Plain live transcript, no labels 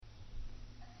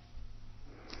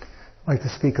I'd like to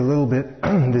speak a little bit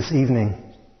this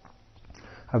evening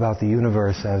about the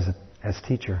universe as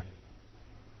teacher.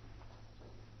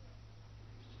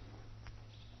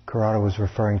 Corrado was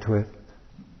referring to it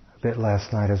a bit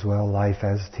last night as well, life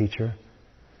as teacher.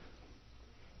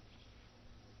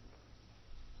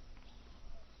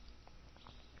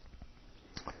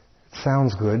 It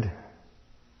sounds good.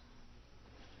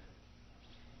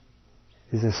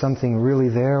 Is there something really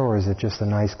there, or is it just a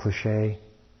nice cliche?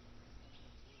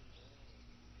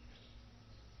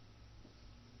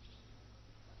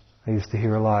 I used to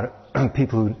hear a lot of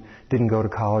people who didn't go to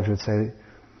college would say,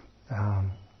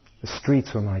 the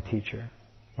streets were my teacher,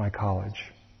 my college.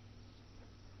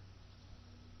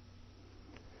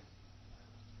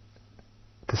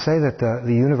 To say that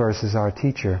the universe is our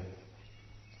teacher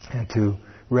and to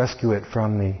rescue it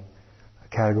from the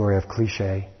category of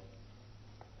cliche,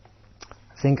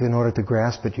 I think in order to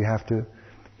grasp it, you have to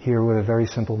hear with a very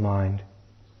simple mind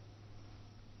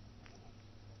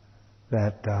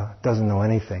that doesn't know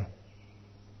anything.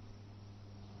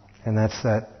 And that's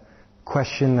that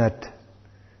question that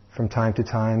from time to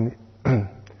time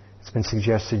it's been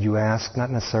suggested you ask, not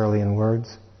necessarily in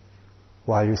words,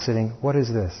 while you're sitting, what is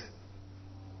this?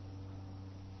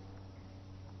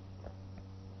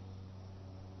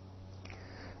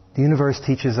 The universe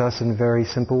teaches us in very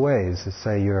simple ways. Let's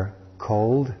say you're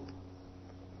cold,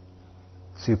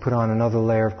 so you put on another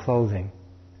layer of clothing,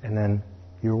 and then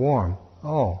you're warm.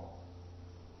 Oh,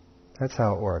 that's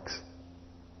how it works.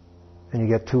 Then you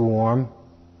get too warm,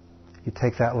 you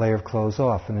take that layer of clothes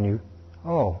off, and then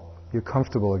you're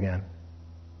comfortable again.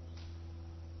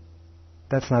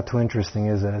 That's not too interesting,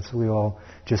 is it? We all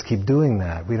just keep doing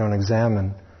that. We don't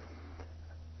examine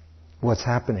what's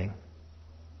happening.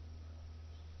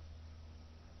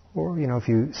 Or, if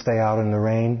you stay out in the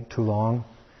rain too long,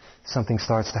 something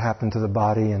starts to happen to the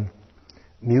body and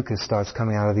mucus starts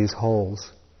coming out of these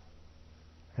holes.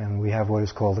 And we have what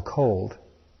is called a cold.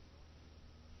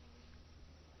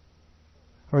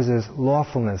 Or there's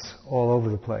lawfulness all over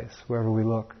the place, wherever we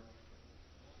look.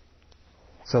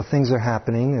 So things are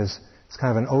happening. It's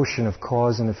kind of an ocean of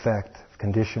cause and effect, of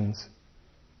conditions,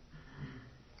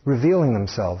 revealing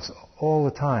themselves all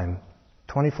the time,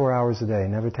 24 hours a day,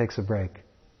 never takes a break.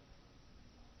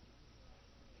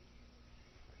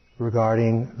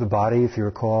 Regarding the body, if you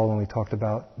recall when we talked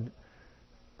about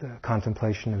the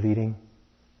contemplation of eating,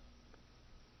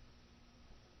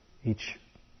 each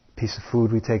piece of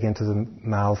food we take into the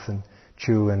mouth and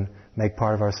chew and make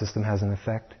part of our system has an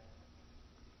effect.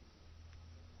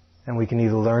 And we can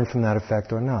either learn from that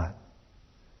effect or not.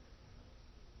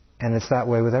 And it's that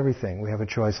way with everything. We have a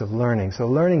choice of learning. So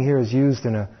learning here is used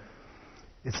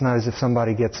it's not as if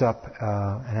somebody gets up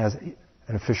and has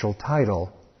an official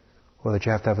title, or that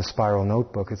you have to have a spiral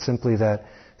notebook. It's simply that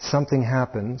something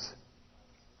happens,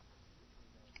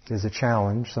 there's a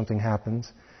challenge, something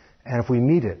happens, and if we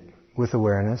meet it with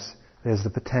awareness, there's the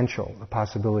potential, the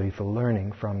possibility for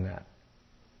learning from that.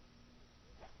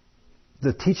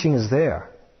 The teaching is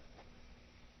there.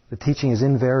 The teaching is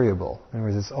invariable. In other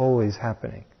words, it's always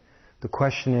happening. The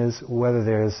question is whether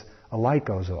there's a light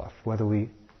goes off, whether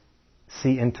we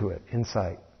see into it,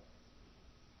 insight.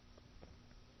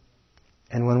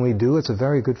 And when we do, it's a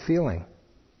very good feeling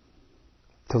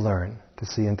to learn, to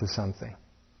see into something.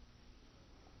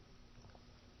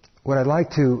 What I'd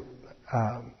like to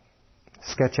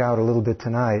sketch out a little bit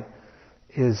tonight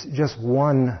is just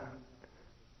one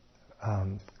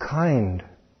kind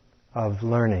of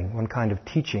learning, one kind of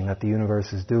teaching that the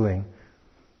universe is doing.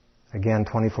 Again,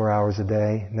 24 hours a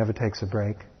day, never takes a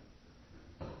break.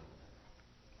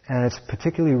 And it's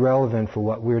particularly relevant for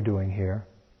what we're doing here.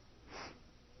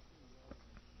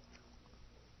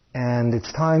 And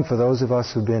it's time for those of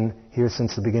us who've been here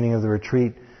since the beginning of the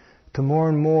retreat to more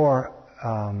and more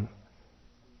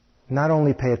not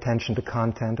only pay attention to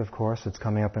content, of course, that's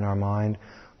coming up in our mind,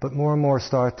 but more and more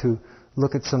start to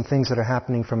look at some things that are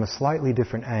happening from a slightly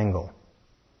different angle,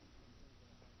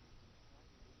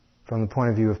 from the point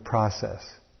of view of process.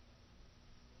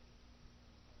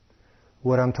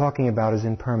 What I'm talking about is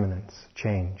impermanence,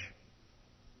 change.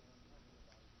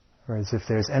 Whereas if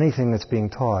there's anything that's being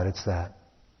taught, it's that.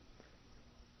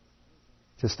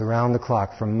 Just around the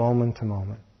clock, from moment to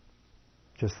moment.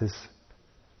 Just this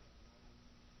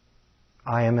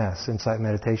IMS, Insight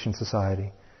Meditation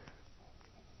Society.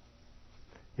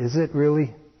 Is it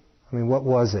really? What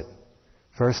was it?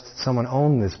 First, someone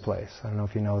owned this place. I don't know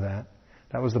if you know that.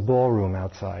 That was the ballroom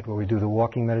outside where we do the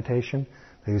walking meditation.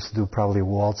 They used to do probably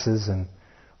waltzes and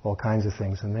all kinds of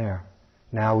things in there.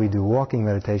 Now we do walking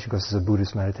meditation because it's a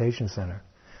Buddhist meditation center.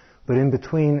 But in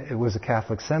between, it was a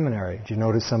Catholic seminary. Did you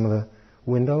notice some of the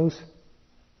windows?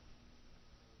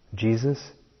 Jesus.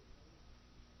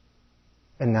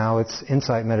 And now it's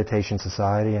Insight Meditation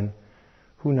Society, and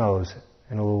who knows,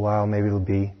 in a little while maybe it'll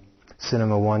be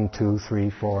Cinema 1, 2, 3,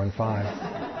 4, and 5.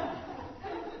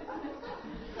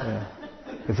 Yeah.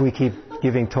 If we keep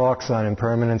giving talks on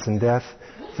impermanence and death,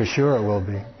 for sure it will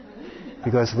be.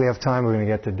 Because if we have time, we're going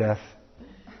to get to death.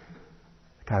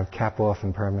 Kind of cap off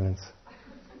impermanence.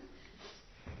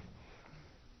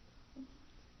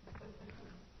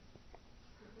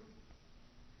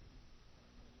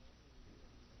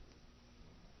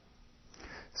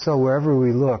 So wherever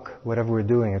we look, whatever we're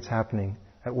doing, it's happening.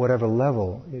 At whatever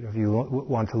level, if you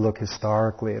want to look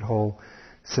historically at whole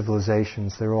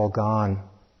civilizations, they're all gone.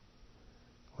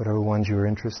 Whatever ones you were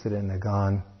interested in, they're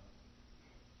gone.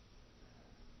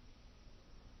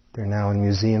 They're now in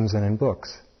museums and in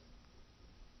books.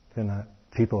 They're not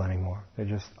people anymore. They're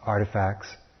just artifacts,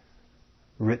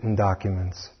 written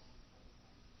documents.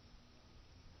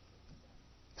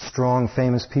 Strong,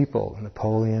 famous people,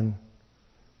 Napoleon,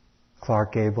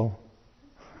 Clark Gable,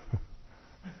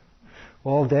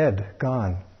 all dead,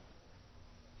 gone.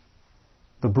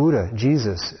 The Buddha,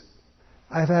 Jesus.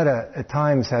 I've had at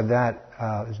times had that,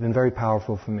 it's been very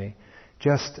powerful for me.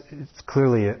 It's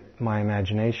clearly my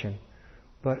imagination.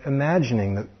 But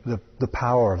imagining the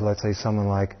power of, let's say, someone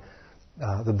like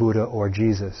the Buddha or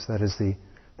Jesus, that is the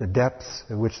depths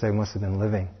at which they must have been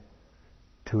living,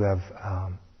 to have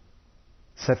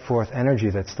set forth energy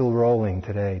that's still rolling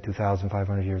today,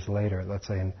 2,500 years later, let's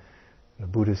say in the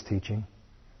Buddha's teaching.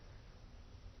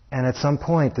 And at some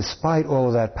point, despite all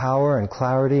of that power and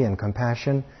clarity and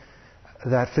compassion,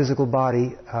 that physical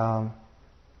body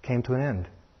came to an end.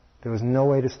 There was no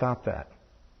way to stop that.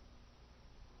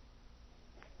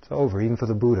 It's over, even for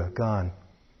the Buddha, gone.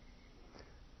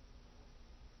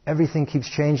 Everything keeps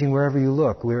changing wherever you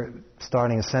look. We're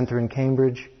starting a center in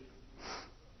Cambridge.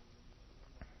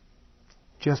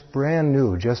 Just brand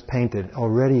new, just painted.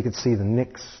 Already you can see the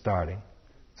nicks starting.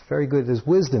 It's very good. There's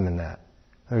wisdom in that.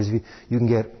 In other words, you can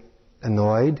get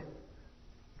annoyed,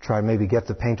 try to maybe get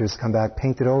the painters to come back,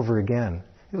 paint it over again.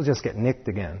 It'll just get nicked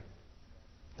again.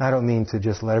 I don't mean to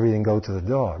just let everything go to the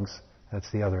dogs.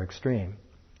 That's the other extreme.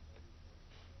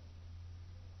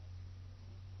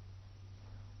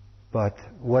 But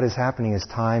what is happening is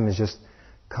time is just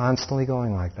constantly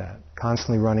going like that,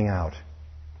 constantly running out.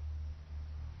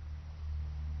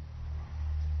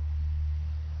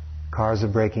 Cars are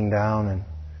breaking down and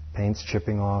paint's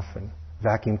chipping off, and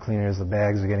vacuum cleaners, the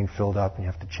bags are getting filled up and you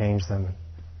have to change them.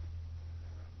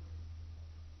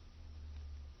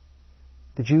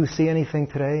 Did you see anything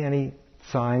today? Any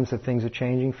signs that things are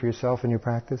changing for yourself in your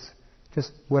practice?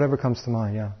 Just whatever comes to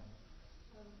mind, yeah.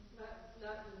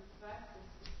 Not in practice,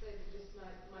 to say, but just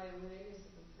my awareness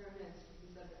of impermanence,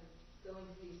 because I've been going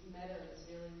to these meadows,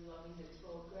 really loving the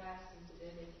tall grass, and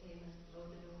today they came and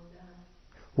mowed it all down.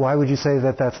 Why would you say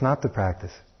that that's not the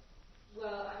practice?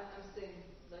 Well, I'm saying,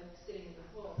 like sitting in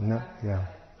the hall. No, yeah.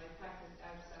 My practice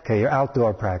outside. Okay, your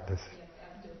outdoor practice. Yeah,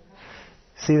 outdoor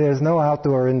practice. See, there's no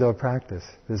outdoor or indoor practice.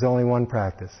 There's only one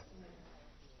practice.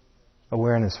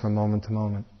 Awareness from moment to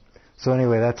moment. So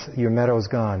anyway, that's your meadow's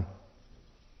gone.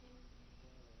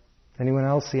 Anyone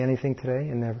else see anything today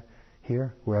in there,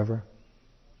 here, wherever?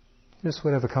 Just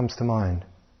whatever comes to mind.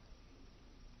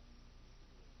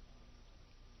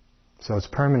 So it's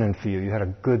permanent for you. You had a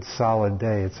good, solid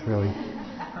day. It's really...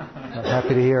 I'm happy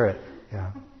to hear it.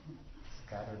 Yeah.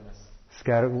 Scatteredness. It's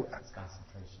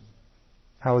concentration.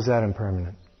 How is that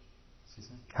impermanent? Excuse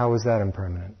me? How is that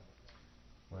impermanent?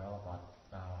 Well, about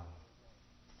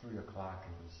 3 o'clock,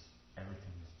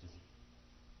 everything was just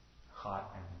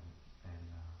hot and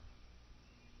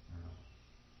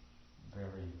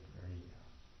very, very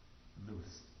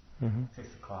loose. Mm-hmm. 6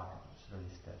 o'clock, it was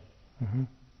really steady. Mm-hmm.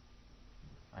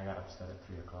 I got upset at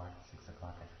 3 o'clock. 6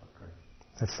 o'clock, I felt great.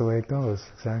 That's the way it goes,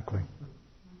 exactly.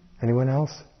 Anyone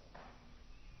else?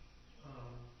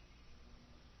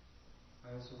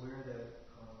 I was aware that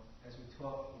as we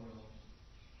talked,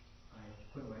 I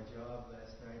quit my job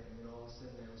last night, and then all of a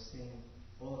sudden I was seeing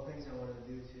all the things I wanted to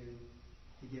do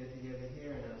to get it together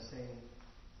here, and I was saying,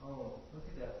 oh, look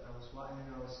at that. I was watching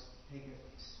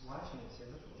it,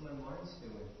 saying, look what my mind's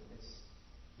doing.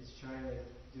 It's trying to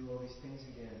do all these things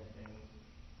again, and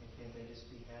can't I just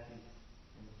be happy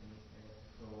and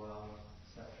for a while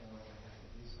stop feeling like I have to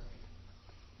do something?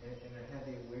 And I had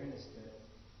the awareness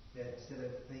that instead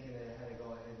of thinking that I had to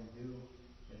go ahead and do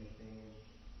everything,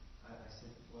 I said,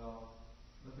 well,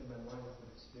 look at my mind, look what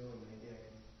it's doing. Maybe I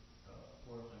can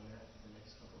work on that for the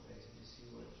next couple of days and just see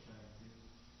what it's trying to do,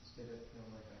 instead of feeling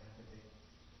like I have to take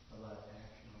a lot of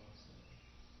action all of a sudden.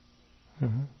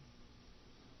 Mm-hmm.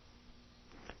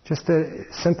 Just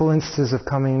simple instances of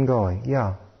coming and going.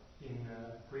 Yeah.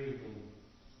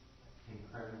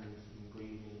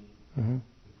 Mm-hmm.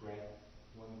 The breath,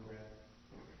 one breath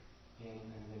in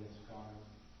and then it's gone.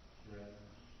 Breath.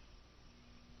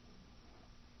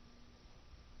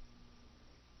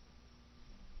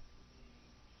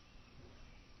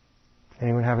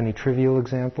 Anyone have any trivial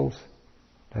examples?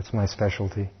 That's my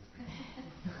specialty.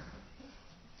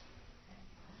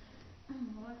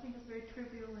 Well, I think a very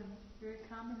trivial and very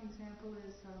common example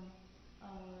is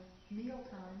meal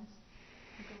times.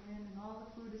 You go in and all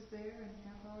the food is there, and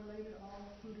half hour later all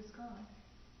the food is gone.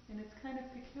 And it's kind of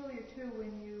peculiar too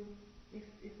when you, if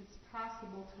it's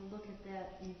possible to look at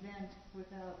that event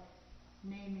without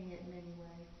naming it in any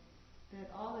way,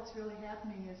 that all that's really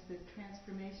happening is the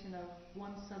transformation of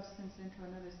one substance into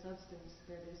another substance,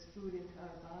 that is food into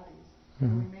our bodies.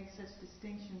 Mm-hmm. So we make such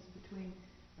distinctions between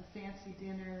a fancy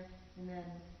dinner and then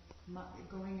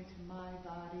going into my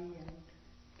body and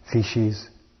Feces.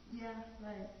 yeah,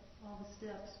 right, all the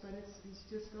steps, but it's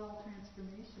just all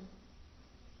transformation.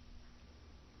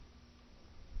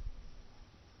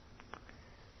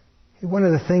 One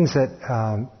of the things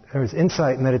that there's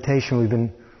insight meditation. We've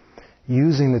been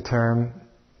using the term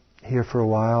here for a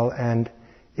while, and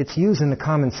it's used in the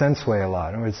common sense way a lot.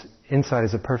 In other words, insight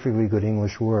is a perfectly good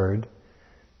English word,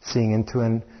 seeing into,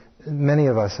 and many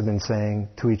of us have been saying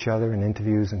to each other in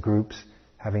interviews and groups,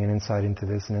 having an insight into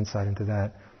this and insight into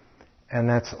that. And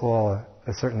that's all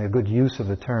certainly a good use of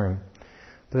the term.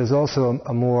 But there's also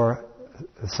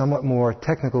a somewhat more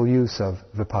technical use of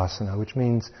vipassana, which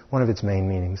means one of its main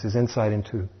meanings is insight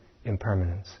into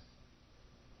impermanence.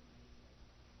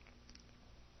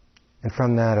 And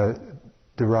from that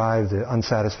derive the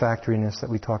unsatisfactoriness that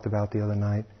we talked about the other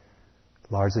night,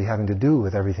 largely having to do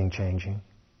with everything changing.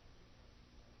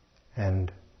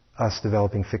 And us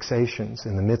developing fixations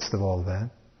in the midst of all of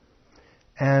that.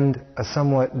 And a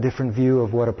somewhat different view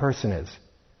of what a person is.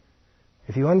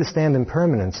 If you understand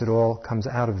impermanence, it all comes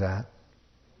out of that.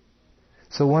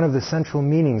 So one of the central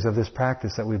meanings of this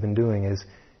practice that we've been doing is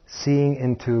seeing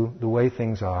into the way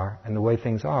things are, and the way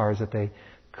things are is that they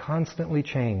constantly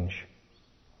change.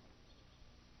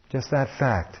 Just that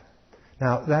fact.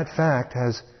 Now, that fact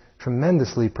has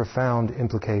tremendously profound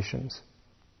implications.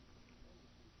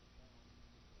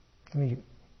 Let me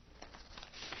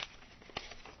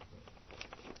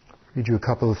read you a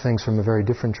couple of things from a very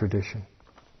different tradition.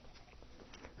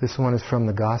 This one is from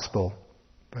the Gospel,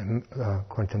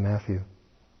 according to Matthew.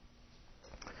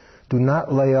 Do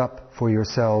not lay up for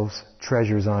yourselves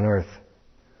treasures on earth,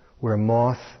 where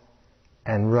moth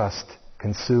and rust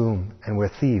consume and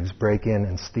where thieves break in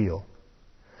and steal.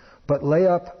 But lay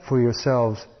up for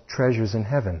yourselves treasures in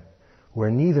heaven,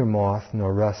 where neither moth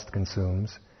nor rust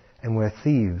consumes, and where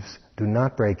thieves do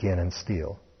not break in and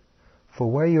steal. For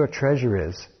where your treasure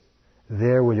is,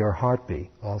 there will your heart be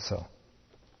also.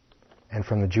 And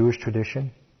from the Jewish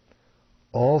tradition,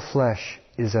 all flesh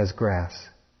is as grass,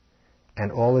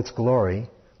 and all its glory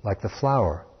like the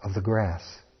flower of the grass.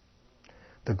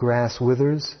 The grass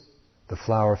withers, the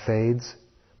flower fades,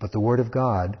 but the word of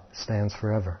God stands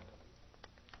forever.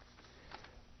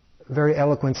 Very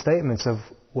eloquent statements of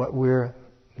what we're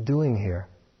doing here.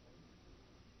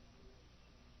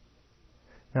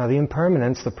 Now, the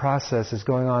impermanence, the process, is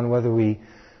going on whether we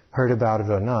heard about it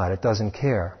or not. It doesn't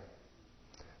care.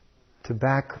 To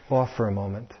back off for a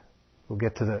moment, we'll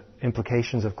get to the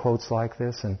implications of quotes like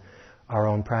this and our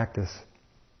own practice.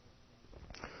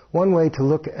 One way to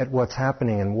look at what's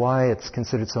happening and why it's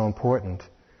considered so important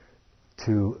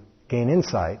to gain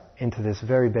insight into this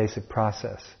very basic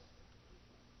process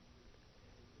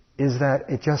is that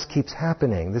it just keeps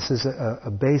happening. This is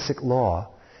a basic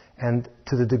law. And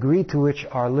to the degree to which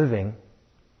our living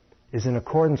is in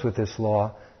accordance with this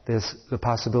law, there's the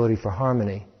possibility for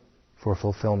harmony, for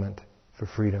fulfillment, for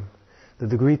freedom. The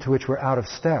degree to which we're out of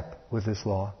step with this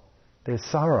law, there's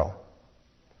sorrow.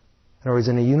 In other words,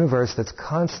 in a universe that's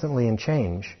constantly in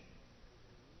change,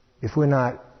 if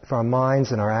our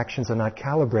minds and our actions are not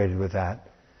calibrated with that,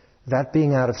 that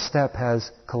being out of step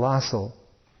has colossal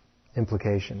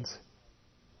implications.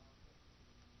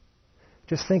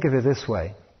 Just think of it this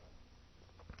way.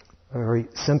 A very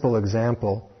simple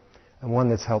example, and one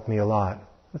that's helped me a lot.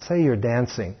 Let's say you're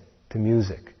dancing to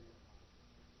music.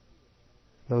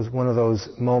 One of those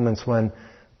moments when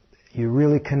you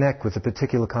really connect with a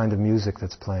particular kind of music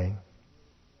that's playing.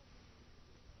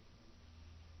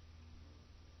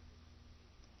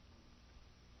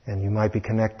 And you might be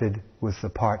connected with the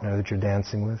partner that you're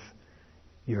dancing with.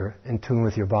 You're in tune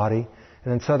with your body.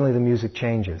 And then suddenly the music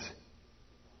changes.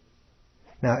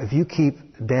 Now, if you keep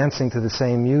dancing to the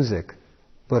same music,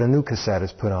 but a new cassette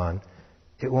is put on,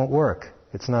 it won't work.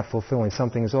 It's not fulfilling.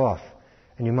 Something's off.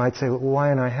 And you might say, well,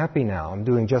 why am I happy now? I'm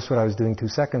doing just what I was doing 2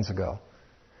 seconds ago.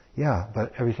 Yeah,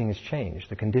 but everything has changed.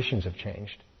 The conditions have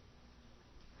changed.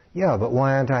 Yeah, but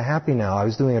why aren't I happy now? I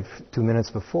was doing it 2 minutes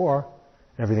before.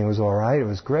 Everything was all right. It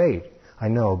was great. I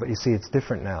know, but you see, it's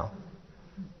different now.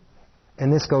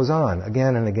 And this goes on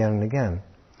again and again and again.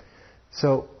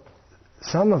 So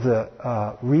some of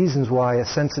the reasons why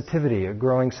a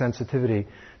growing sensitivity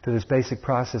to this basic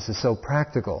process is so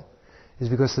practical is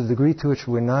because the degree to which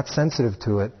we're not sensitive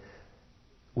to it,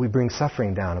 we bring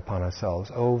suffering down upon ourselves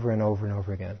over and over and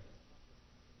over again.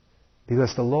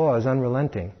 Because the law is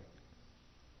unrelenting.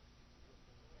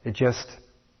 It just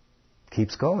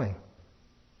keeps going.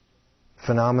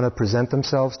 Phenomena present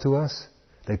themselves to us,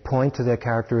 they point to their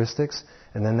characteristics,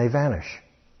 and then they vanish.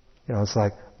 It's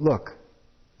like, look,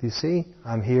 do you see?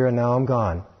 I'm here and now I'm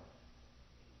gone.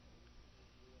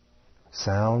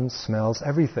 Sounds, smells,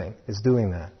 everything is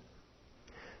doing that.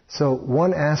 So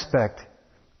one aspect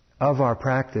of our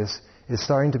practice is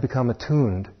starting to become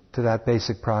attuned to that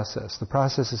basic process. The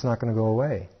process is not going to go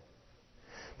away.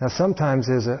 Now sometimes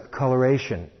there's a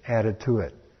coloration added to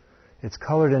it. It's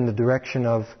colored in the direction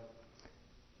of,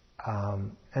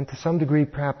 and to some degree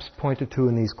perhaps pointed to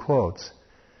in these quotes,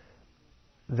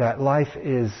 that life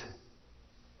is,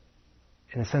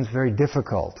 in a sense, very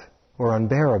difficult or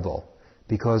unbearable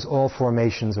because all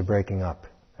formations are breaking up.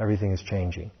 Everything is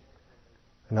changing.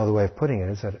 Another way of putting it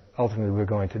is that ultimately we're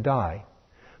going to die.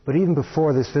 But even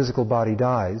before this physical body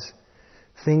dies,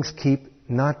 things keep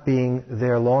not being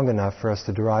there long enough for us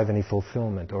to derive any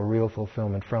fulfillment or real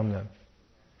fulfillment from them.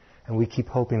 And we keep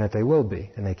hoping that they will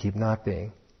be, and they keep not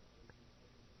being.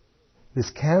 This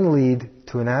can lead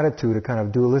to an attitude, a kind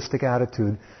of dualistic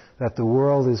attitude, that the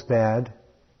world is bad,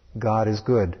 God is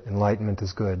good, enlightenment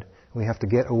is good. We have to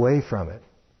get away from it.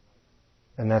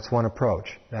 And that's one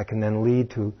approach. That can then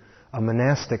lead to a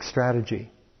monastic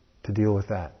strategy to deal with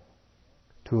that,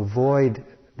 to avoid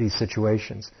these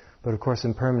situations. But of course,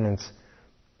 impermanence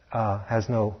has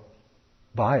no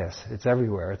bias. It's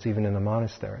everywhere. It's even in the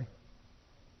monastery.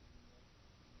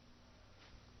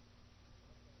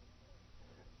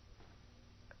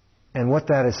 And what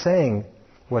that is saying,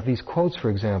 what these quotes, for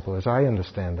example, as I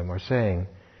understand them, are saying,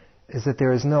 is that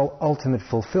there is no ultimate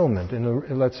fulfillment.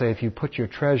 Let's say if you put your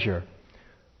treasure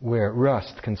where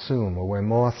rust consume, or where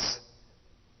moths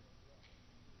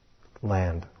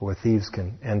land, or where thieves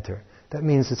can enter, that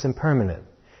means it's impermanent.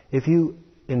 If you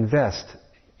invest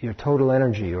your total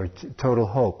energy or total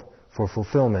hope for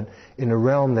fulfillment in a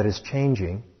realm that is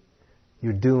changing,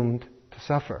 you're doomed to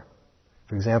suffer.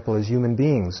 For example, as human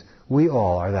beings, we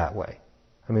all are that way.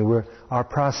 I mean, our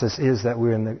process is that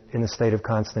we're in a state of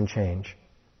constant change.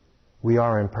 We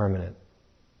are impermanent.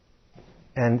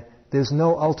 And there's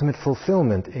no ultimate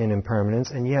fulfillment in impermanence,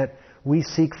 and yet we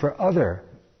seek for other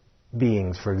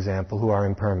beings, for example, who are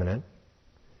impermanent,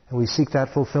 and we seek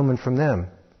that fulfillment from them.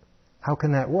 How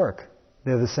can that work?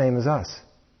 They're the same as us.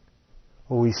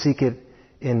 Or we seek it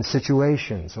in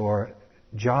situations or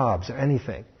jobs or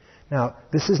anything. Now,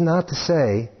 this is not to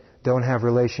say don't have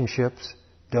relationships,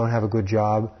 don't have a good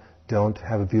job, don't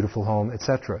have a beautiful home,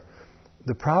 etc.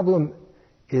 The problem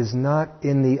is not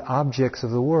in the objects of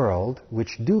the world,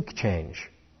 which do change,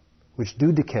 which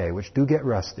do decay, which do get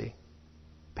rusty.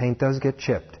 Paint does get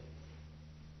chipped.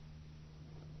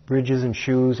 Bridges and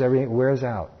shoes, everything wears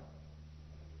out.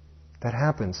 That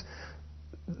happens.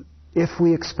 If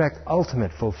we expect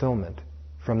ultimate fulfillment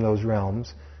from those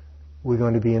realms, we're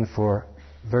going to be in for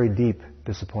very deep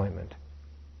disappointment.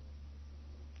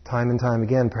 Time and time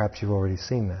again, perhaps you've already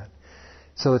seen that.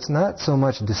 So it's not so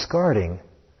much discarding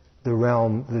the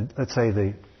realm, let's say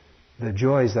the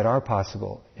joys that are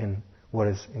possible in what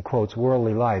is, in quotes,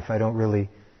 worldly life.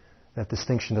 That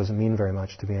distinction doesn't mean very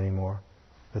much to me anymore.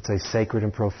 Let's say sacred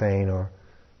and profane, or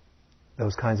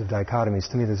those kinds of dichotomies.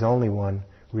 To me, there's only one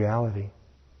reality.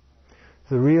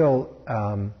 The real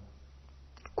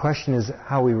question is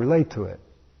how we relate to it.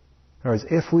 In other words,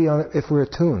 if we're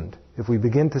attuned, if we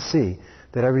begin to see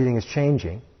that everything is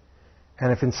changing,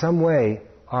 and if in some way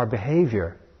our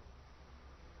behavior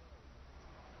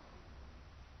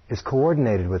is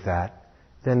coordinated with that,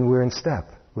 then we're in step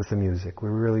with the music.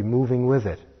 We're really moving with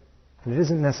it. And it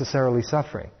isn't necessarily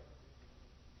suffering.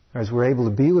 As we're able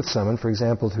to be with someone, for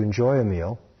example, to enjoy a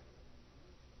meal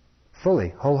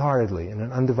fully, wholeheartedly, in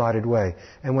an undivided way.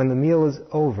 And when the meal is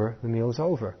over, the meal is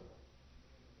over.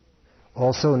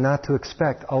 Also, not to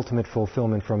expect ultimate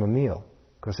fulfillment from a meal,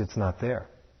 because it's not there.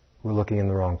 We're looking in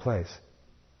the wrong place.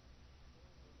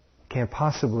 Can't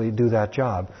possibly do that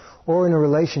job. Or in a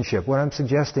relationship. What I'm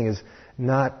suggesting is I'm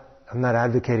not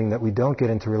advocating that we don't get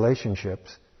into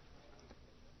relationships.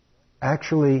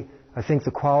 Actually, I think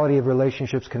the quality of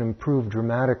relationships can improve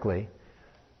dramatically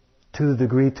to the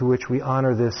degree to which we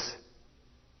honor this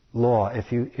law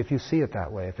if you see it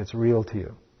that way, if it's real to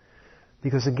you.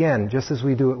 Because again, just as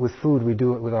we do it with food, we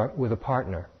do it with a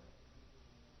partner.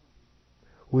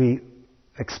 We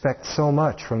expect so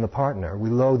much from the partner. We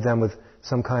load them with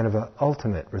some kind of an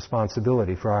ultimate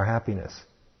responsibility for our happiness.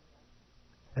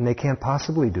 And they can't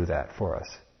possibly do that for us.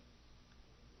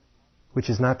 Which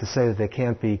is not to say that there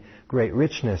can't be great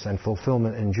richness and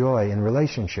fulfillment and joy in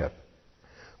relationship.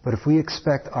 But if we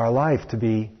expect our life to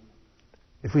be,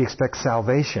 if we expect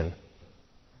salvation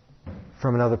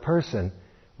from another person,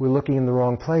 we're looking in the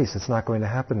wrong place. It's not going to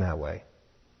happen that way.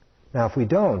 Now, if we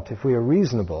don't, if we are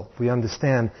reasonable, if we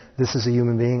understand this is a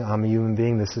human being, I'm a human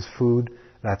being, this is food,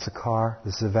 that's a car,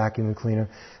 this is a vacuum cleaner,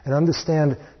 and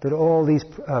understand that all these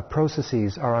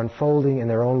processes are unfolding in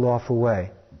their own lawful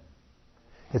way,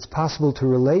 it's possible to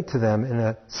relate to them in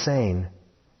a sane,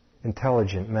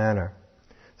 intelligent manner,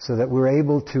 so that we're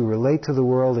able to relate to the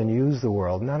world and use the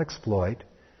world, not exploit,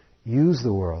 use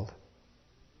the world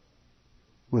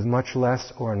with much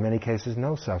less, or in many cases,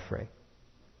 no suffering.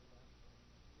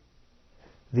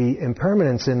 The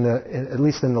impermanence at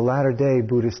least in the latter day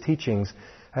Buddhist teachings,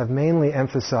 have mainly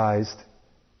emphasized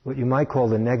what you might call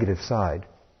the negative side.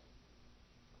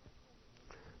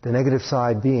 The negative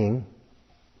side being,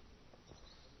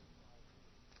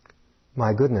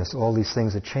 my goodness, all these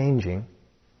things are changing.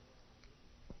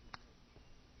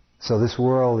 So this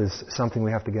world is something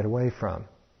we have to get away from.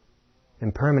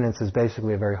 Impermanence is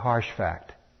basically a very harsh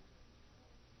fact,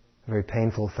 a very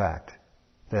painful fact,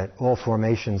 that all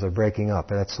formations are breaking up.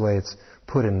 And that's the way it's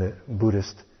put in the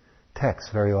Buddhist texts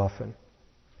very often.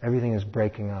 Everything is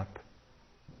breaking up.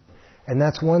 And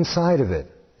that's one side of it.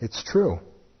 It's true.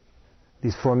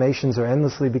 These formations are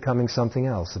endlessly becoming something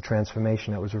else, the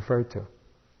transformation that was referred to.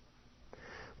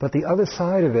 But the other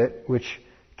side of it, which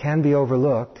can be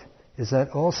overlooked, is that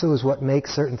also is what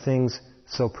makes certain things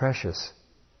so precious.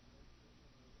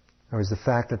 Or is the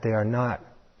fact that they are not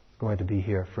going to be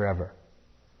here forever.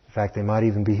 In fact, they might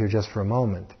even be here just for a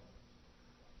moment.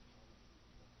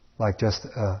 Like just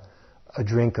a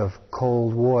drink of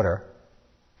cold water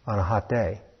on a hot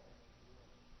day.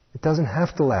 It doesn't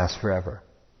have to last forever.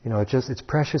 It's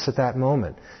precious at that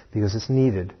moment because it's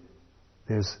needed.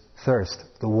 There's thirst,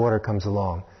 the water comes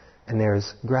along, and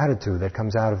there's gratitude that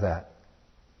comes out of that.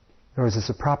 In other words, it's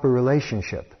a proper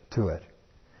relationship to it.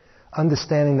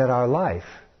 Understanding that our life,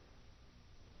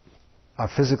 our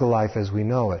physical life as we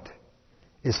know it,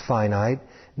 is finite,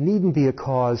 needn't be a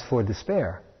cause for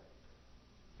despair.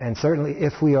 And certainly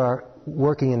if we are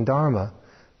working in Dharma,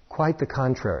 quite the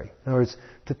contrary. In other words,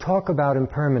 to talk about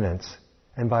impermanence,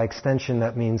 and by extension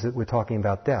that means that we're talking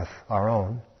about death, our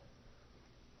own,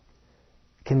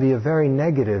 can be a very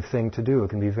negative thing to do. It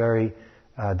can be very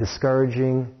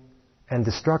discouraging and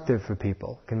destructive for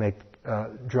people. It can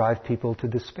drive people to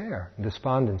despair,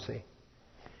 despondency.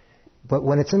 But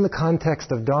when it's in the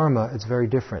context of Dharma, it's very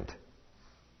different.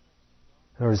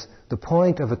 In other words, the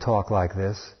point of a talk like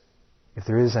this, if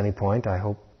there is any point, I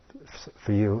hope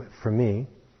for you, for me,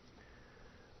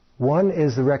 one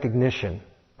is the recognition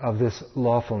of this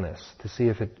lawfulness, to see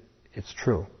if it's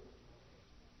true.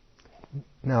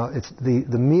 Now, it's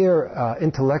the mere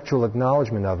intellectual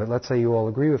acknowledgement of it. Let's say you all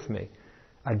agree with me.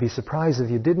 I'd be surprised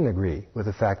if you didn't agree with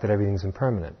the fact that everything's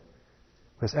impermanent.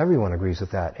 Because everyone agrees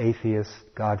with that. Atheists,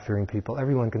 God-fearing people,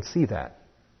 everyone can see that.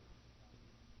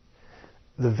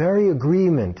 The very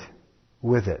agreement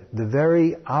with it, the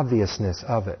very obviousness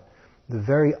of it, the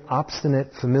very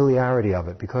obstinate familiarity of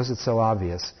it, because it's so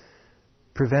obvious,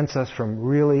 prevents us from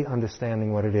really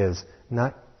understanding what it is,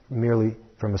 not merely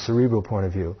from a cerebral point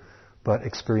of view, but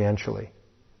experientially.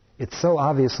 It's so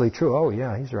obviously true. Oh,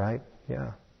 yeah, he's right.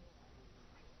 Yeah.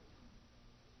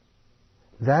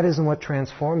 That isn't what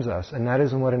transforms us, and that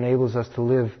isn't what enables us to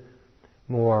live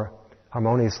more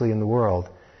harmoniously in the world.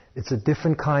 It's a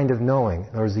different kind of knowing. In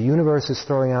other words, the universe is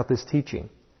throwing out this teaching,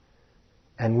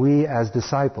 and we as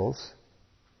disciples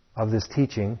of this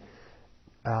teaching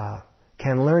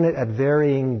can learn it at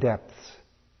varying depths.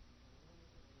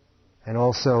 And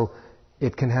also,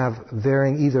 it can have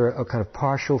varying, either a kind of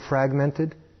partial,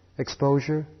 fragmented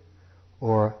exposure,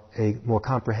 or a more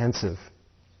comprehensive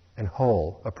and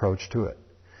whole approach to it.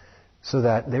 So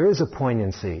that there is a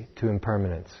poignancy to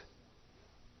impermanence.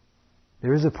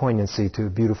 There is a poignancy to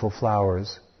beautiful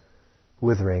flowers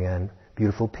withering and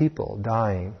beautiful people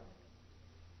dying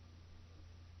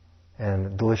and a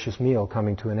delicious meal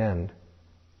coming to an end.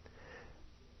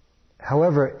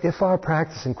 However, if our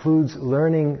practice includes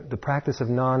learning the practice of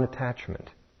non-attachment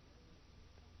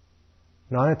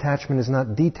is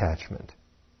not detachment.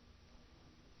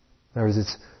 In other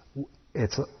words,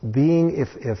 it's being,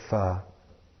 if a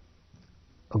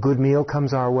good meal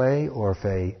comes our way, or if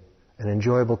an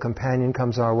enjoyable companion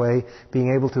comes our way,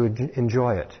 being able to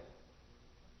enjoy it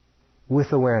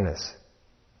with awareness.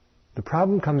 The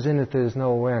problem comes in if there's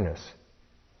no awareness.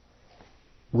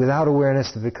 Without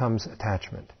awareness, it becomes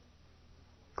attachment,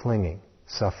 clinging,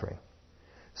 suffering.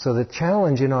 So the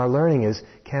challenge in our learning is,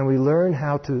 can we learn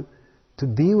how to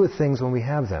be with things when we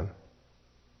have them,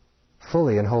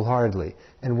 fully and wholeheartedly,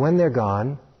 and when they're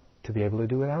gone, to be able to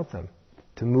do without them,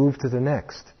 to move to the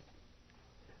next.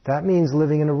 That means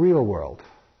living in a real world.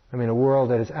 I mean, a world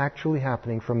that is actually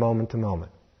happening from moment to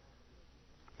moment.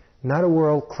 Not a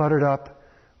world cluttered up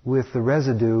with the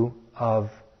residue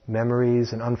of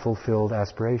memories and unfulfilled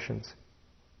aspirations,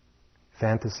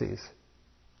 fantasies,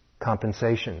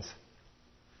 compensations.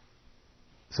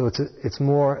 So it's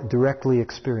more directly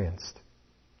experienced.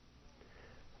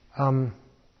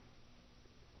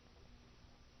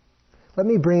 Let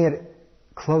me bring it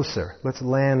closer. Let's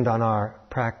land on our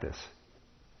practice.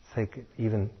 Take it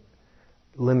even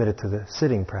limited to the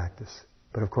sitting practice.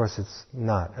 But of course it's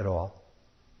not at all.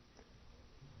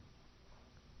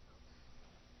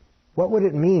 What would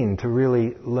it mean to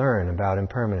really learn about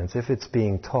impermanence if it's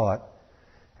being taught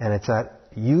and it's at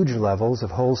huge levels of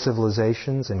whole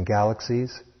civilizations and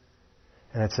galaxies,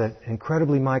 and it's at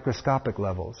incredibly microscopic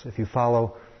levels? If you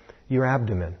follow your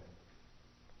abdomen,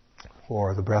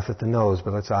 or the breath at the nose,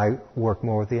 but I work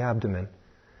more with the abdomen.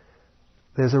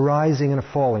 There's a rising and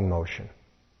a falling motion.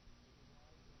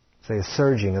 Say a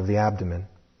surging of the abdomen.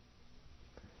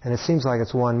 And it seems like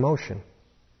it's one motion.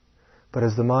 But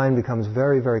as the mind becomes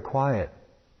very, very quiet,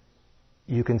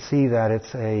 you can see that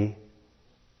it's a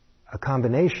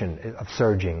combination of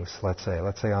surgings, let's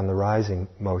say on the rising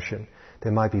motion.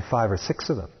 There might be 5 or 6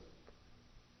 of them.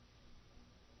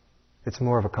 It's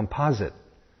more of a composite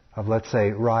of, let's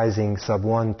say, rising sub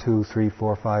 1, 2, 3,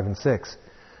 4, 5, and 6.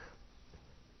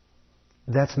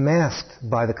 That's masked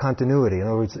by the continuity. In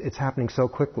other words, it's happening so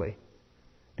quickly,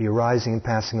 the arising and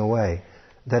passing away,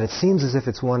 that it seems as if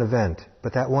it's one event.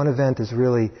 But that one event is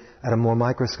really, at a more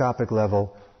microscopic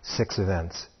level, 6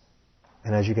 events.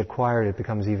 And as you get quieter, it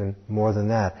becomes even more than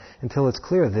that, until it's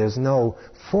clear there's no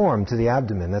form to the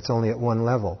abdomen. That's only at one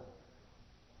level.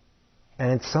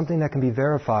 And it's something that can be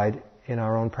verified in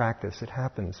our own practice. It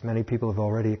happens. Many people have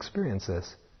already experienced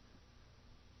this.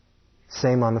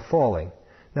 Same on the falling.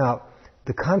 Now,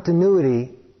 the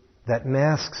continuity that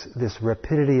masks this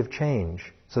rapidity of change,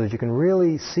 so that you can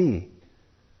really see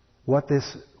what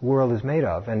this world is made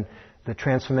of. And the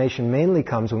transformation mainly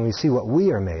comes when we see what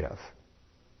we are made of.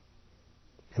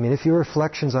 I mean, if your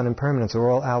reflections on impermanence are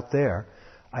all out there,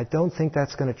 I don't think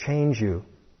that's going to change you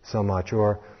so much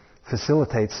or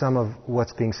facilitate some of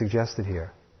what's being suggested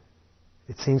here.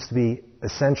 It seems to be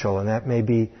essential, and that may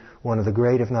be one of the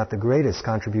great, if not the greatest,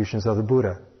 contributions of the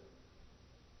Buddha.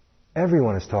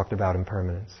 Everyone has talked about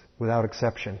impermanence, without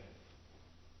exception.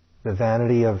 The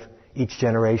vanity of each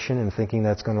generation and thinking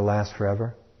that's going to last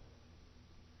forever.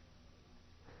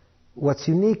 What's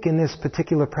unique in this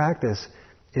particular practice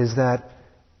is that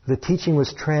the teaching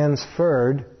was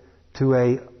transferred to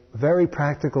a very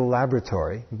practical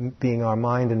laboratory, being our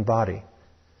mind and body.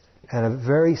 And a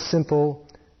very simple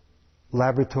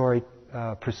laboratory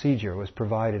procedure was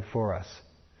provided for us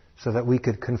so that we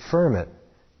could confirm it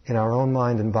in our own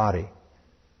mind and body.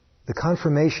 The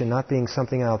confirmation not being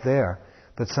something out there,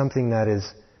 but something that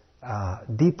is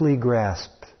deeply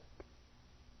grasped.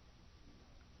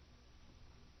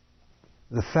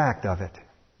 The fact of it.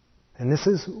 And this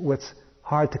is what's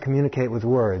hard to communicate with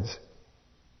words.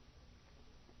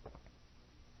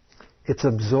 It's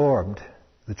absorbed.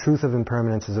 The truth of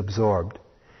impermanence is absorbed.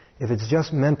 If it's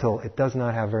just mental, it does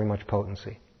not have very much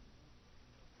potency.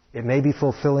 It may be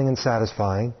fulfilling and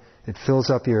satisfying. It fills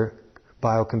up your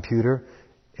biocomputer.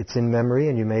 It's in memory,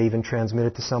 and you may even transmit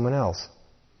it to someone else.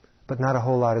 But not a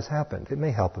whole lot has happened. It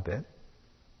may help a bit.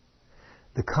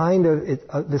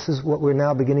 This is what we're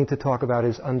now beginning to talk about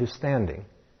is understanding,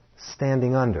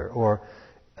 standing under, or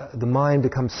the mind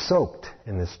becomes soaked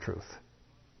in this truth,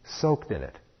 soaked in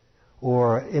it.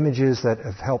 Or images that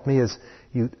have helped me is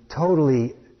you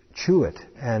totally chew it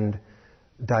and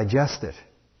digest it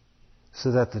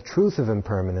so that the truth of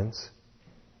impermanence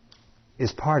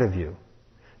is part of you.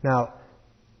 Now,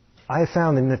 I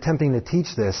found in attempting to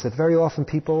teach this that very often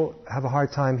people have a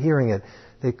hard time hearing it.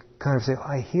 They kind of say,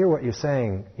 I hear what you're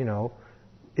saying,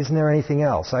 isn't there anything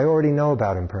else? I already know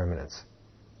about impermanence.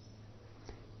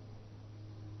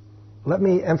 Let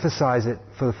me emphasize it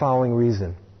for the following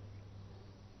reason.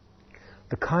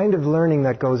 The kind of learning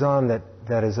that goes on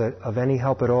that is of any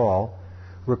help at all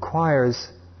requires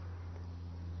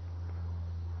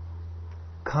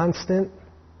constant,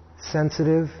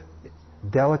 sensitive,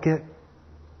 delicate,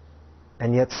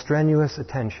 and yet strenuous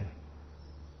attention.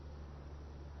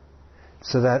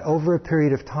 So that over a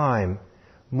period of time,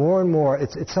 more and more,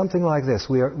 it's something like this.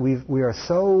 We are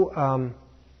so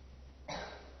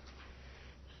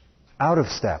out of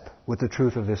step with the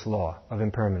truth of this law of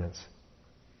impermanence.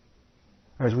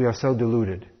 Whereas we are so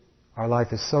deluded. Our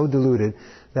life is so deluded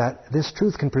that this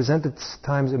truth can present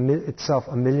itself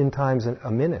a million times in a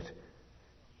minute,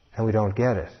 and we don't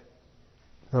get it.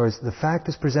 In other words, the fact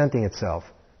is presenting itself,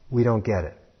 we don't get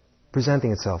it.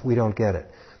 Presenting itself, we don't get it.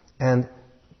 And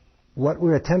what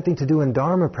we're attempting to do in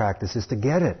Dharma practice is to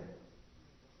get it.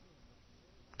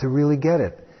 To really get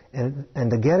it. And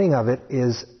the getting of it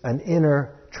is an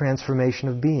inner transformation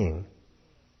of being.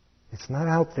 It's not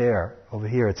out there, over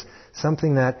here. It's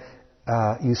something that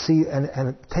you see,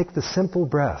 and take the simple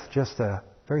breath, just a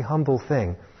very humble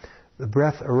thing. The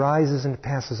breath arises and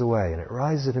passes away, and it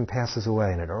arises and passes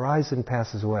away, and it arises and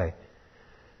passes away.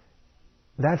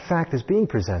 That fact is being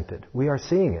presented. We are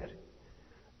seeing it.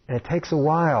 And it takes a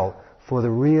while for the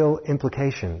real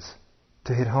implications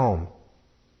to hit home.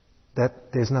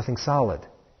 That there's nothing solid.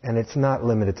 And it's not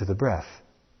limited to the breath,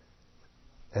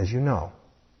 as you know.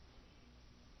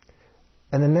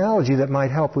 An analogy that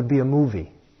might help would be a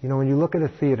movie. You know, when you look at a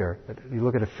theater, you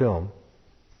look at a film,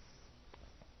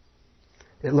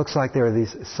 it looks like there are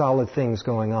these solid things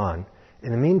going on.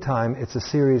 In the meantime, it's a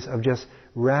series of just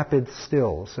rapid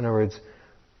stills. In other words,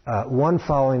 one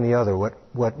following the other.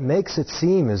 What makes it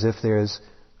seem as if there's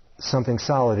something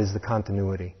solid is the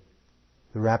continuity,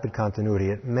 the rapid continuity.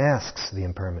 It masks the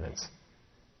impermanence.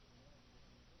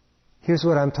 Here's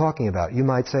what I'm talking about. You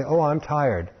might say, oh, I'm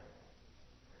tired.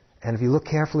 And if you look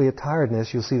carefully at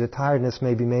tiredness, you'll see that tiredness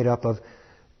may be made up of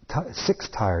 6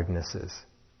 tirednesses.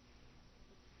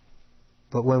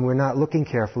 But when we're not looking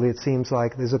carefully, it seems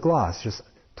like there's a gloss, just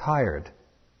tired.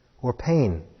 Or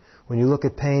pain. When you look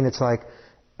at pain, it's like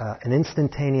an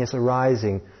instantaneous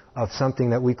arising of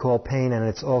something that we call pain, and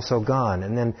it's also gone.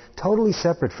 And then totally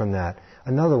separate from that,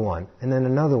 another one, and then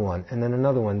another one, and then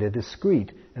another one. They're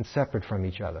discrete and separate from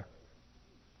each other.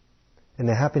 And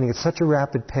they're happening at such a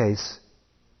rapid pace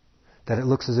that it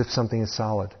looks as if something is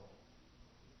solid.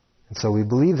 And so we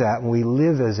believe that, and we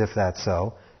live as if that's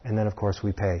so, and then of course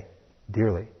we pay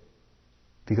dearly.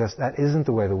 Because that isn't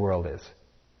the way the world is.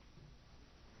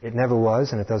 It never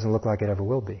was, and it doesn't look like it ever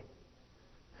will be.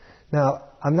 Now,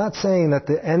 I'm not saying that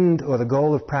the end or the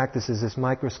goal of practice is this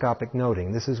microscopic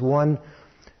noting. This is one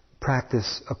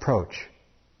practice approach.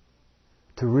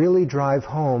 To really drive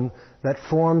home that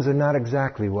forms are not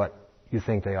exactly what you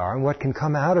think they are. And what can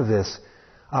come out of this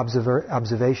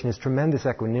observation is tremendous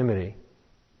equanimity.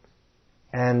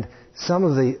 And some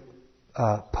of the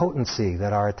potency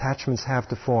that our attachments have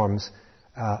to forms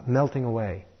melting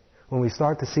away. When we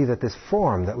start to see that this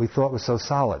form that we thought was so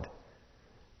solid,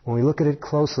 when we look at it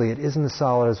closely, it isn't as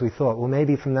solid as we thought. Well,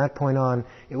 maybe from that point on,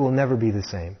 it will never be the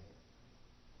same.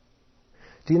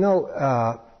 Do you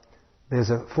know there's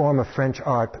a form of French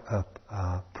art,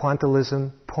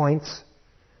 pointillism, points?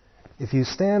 If you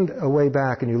stand way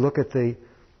back and you look at the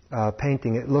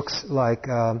painting, it looks like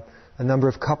a number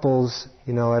of couples,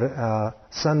 you know, at a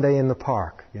Sunday in the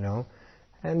park, you know.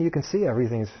 And you can see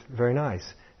everything's very nice.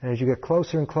 And as you get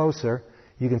closer and closer,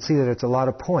 you can see that it's a lot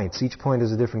of points. Each point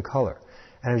is a different color.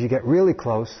 And as you get really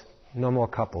close, no more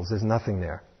couples. There's nothing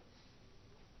there.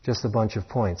 Just a bunch of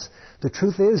points. The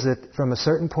truth is that from a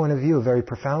certain point of view, a very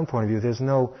profound point of view, there's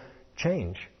no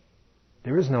change.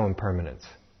 There is no impermanence.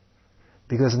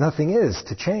 Because nothing is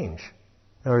to change.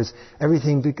 In other words,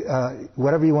 everything,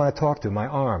 whatever you want to talk to, my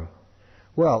arm.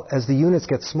 Well, as the units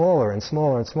get smaller and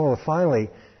smaller and smaller,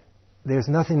 finally, there's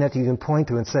nothing that you can point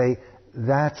to and say,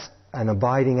 that's an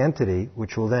abiding entity,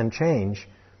 which will then change,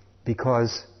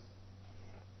 because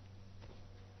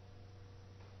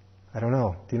I don't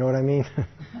know. Do you know what I mean?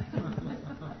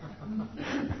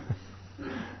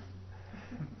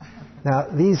 Now,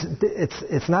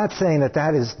 it's not saying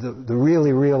that is the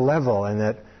really real level, and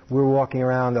that we're walking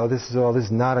around, this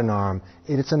is not an arm.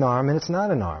 It's an arm and it's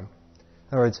not an arm.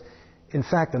 In other words, in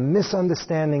fact, a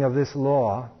misunderstanding of this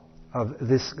law, of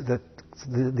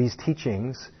these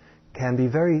teachings, can be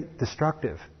very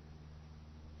destructive.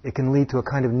 It can lead to a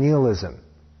kind of nihilism.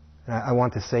 And I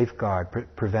want to safeguard,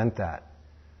 prevent that.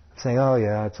 Saying, oh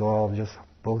yeah, it's all just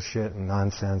bullshit and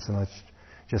nonsense, and let's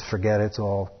just forget it, it's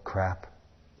all crap.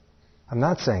 I'm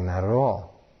not saying that at all.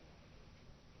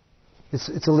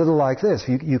 It's a little like this.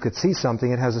 You could see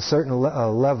something, it has a certain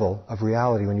level of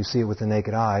reality when you see it with the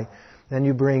naked eye. Then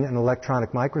you bring an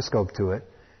electronic microscope to it,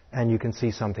 and you can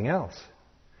see something else.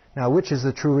 Now, which is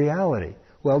the true reality?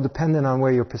 Well, dependent on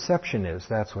where your perception is,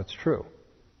 that's what's true.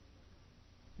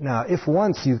 Now, if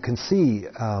once you can see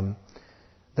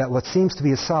that what seems to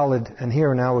be a solid, and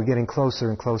here now we're getting closer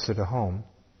and closer to home,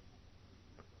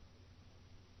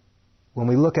 when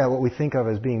we look at what we think of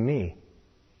as being me,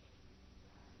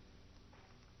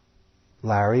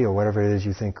 Larry, or whatever it is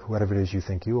you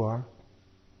think you are.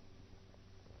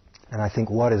 And I think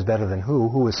what is better than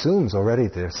who assumes already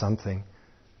there's something.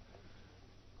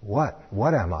 What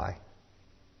am I?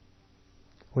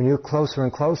 When you're closer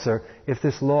and closer, if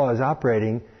this law is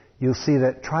operating, you'll see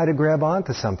that try to grab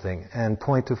onto something and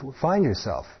point to find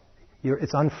yourself.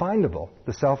 It's unfindable.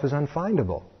 The self is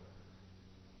unfindable.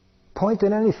 Point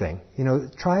at anything.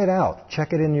 Try it out.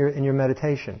 Check it in your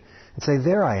meditation. And say,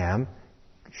 there I am.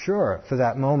 Sure, for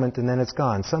that moment, and then it's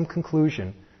gone. Some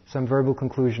conclusion, some verbal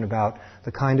conclusion about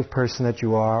the kind of person that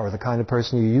you are, or the kind of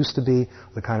person you used to be,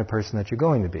 or the kind of person that you're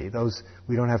going to be. Those,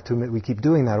 we don't have to, we keep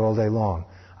doing that all day long.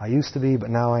 I used to be, but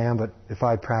now I am, but if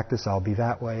I practice, I'll be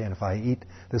that way, and if I eat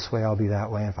this way, I'll be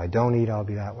that way, and if I don't eat, I'll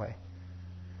be that way.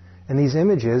 And these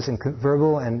images and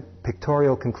verbal and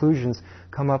pictorial conclusions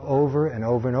come up over and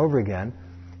over and over again,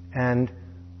 and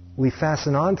we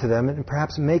fasten onto them and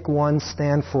perhaps make one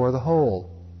stand for the whole.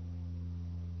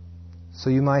 So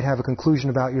you might have a conclusion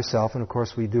about yourself, and of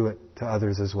course we do it to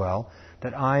others as well,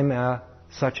 that I'm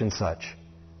such and such.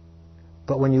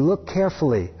 But when you look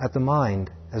carefully at the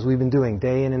mind, as we've been doing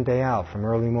day in and day out, from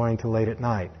early morning to late at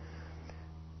night,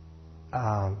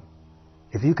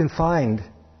 if you can find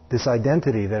this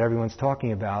identity that everyone's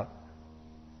talking about,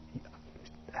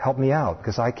 help me out,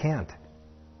 because I can't.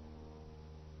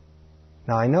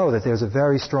 Now I know that there's a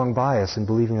very strong bias in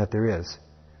believing that there is.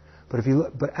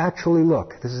 But actually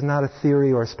look, this is not a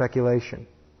theory or a speculation.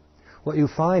 What you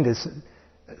find is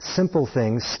simple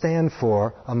things stand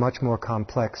for a much more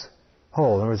complex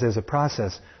whole. In other words, there's a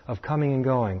process of coming and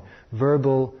going,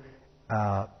 verbal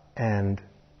and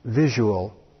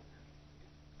visual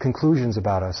conclusions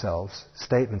about ourselves,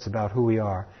 statements about who we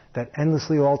are, that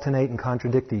endlessly alternate and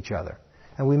contradict each other.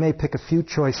 And we may pick a few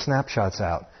choice snapshots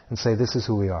out and say, this is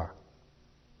who we are.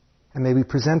 And maybe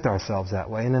present ourselves that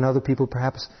way, and then other people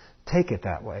perhaps take it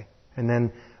that way. And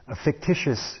then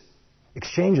fictitious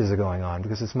exchanges are going on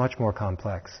because it's much more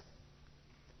complex.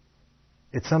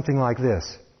 It's something like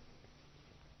this.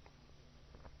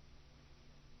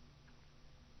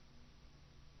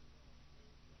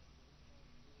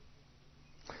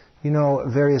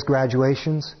 Various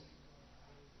graduations.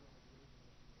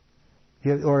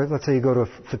 Or let's say you go to a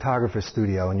photographer's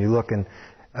studio and you look, and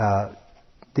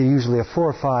there usually are 4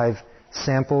 or 5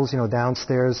 samples,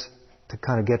 downstairs to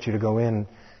kind of get you to go in.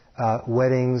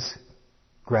 Weddings,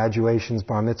 graduations,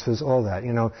 bar mitzvahs, all that,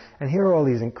 And here are all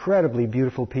these incredibly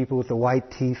beautiful people with the white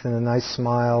teeth and a nice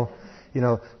smile,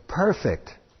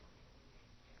 perfect.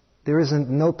 There isn't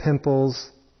no pimples,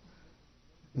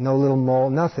 no little mole,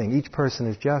 nothing. Each person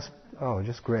is just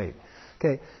great.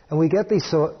 Okay, and we get these,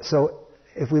 so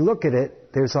if we look at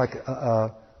it, there's like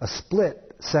a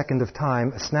split second of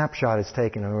time, a snapshot is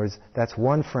taken. In other words, that's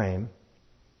one frame.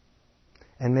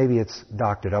 And maybe it's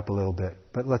doctored up a little bit.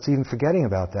 But let's even forgetting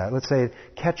about that. Let's say it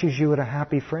catches you at a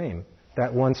happy frame,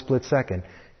 that one split second.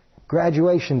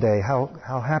 Graduation day,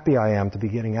 how happy I am to be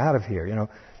getting out of here.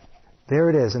 There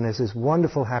it is, and there's this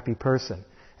wonderful happy person.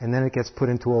 And then it gets put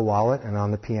into a wallet and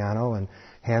on the piano and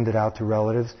handed out to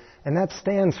relatives. And that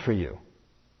stands for you.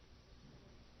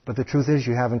 But the truth is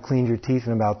you haven't cleaned your teeth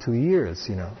in about 2 years,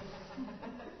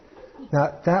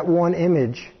 Now, that one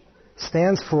image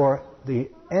stands for the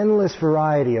endless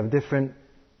variety of different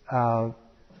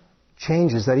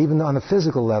changes that even on the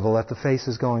physical level that the face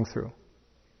is going through.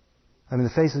 I mean,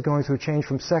 the face is going through a change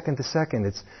from second to second.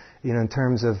 It's, in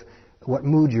terms of what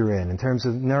mood you're in terms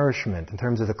of nourishment, in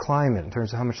terms of the climate, in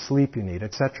terms of how much sleep you need,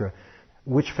 etc.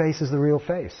 Which face is the real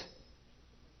face?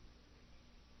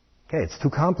 Okay, it's too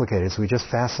complicated, so we just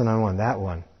fasten on that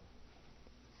one.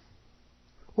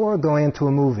 Or going into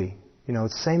a movie.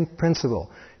 It's the same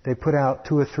principle. They put out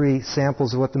 2 or 3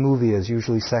 samples of what the movie is,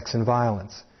 usually sex and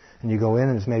violence. And you go in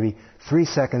and there's maybe 3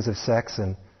 seconds of sex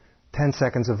and 10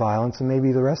 seconds of violence, and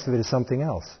maybe the rest of it is something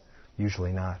else.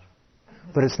 Usually not.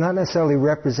 But it's not necessarily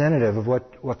representative of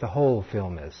what the whole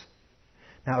film is.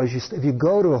 Now, if you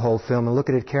go to a whole film and look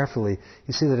at it carefully,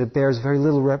 you see that it bears very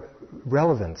little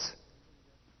relevance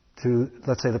to,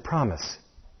 let's say, the promise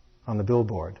on the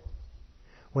billboard.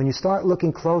 When you start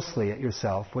looking closely at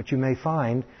yourself, what you may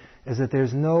find is that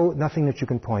there's nothing that you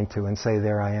can point to and say,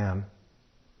 there I am.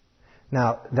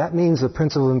 Now, that means the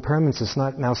principle of impermanence is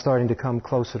not now starting to come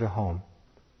closer to home.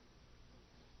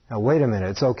 Now, wait a minute.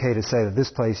 It's okay to say that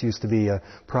this place used to be a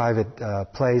private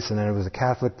place, and then it was a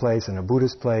Catholic place, and a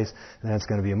Buddhist place, and then it's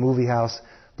going to be a movie house.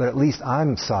 But at least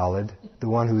I'm solid, the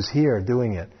one who's here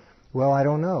doing it. Well, I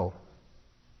don't know.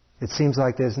 It seems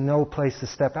like there's no place to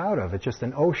step out of. It's just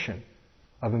an ocean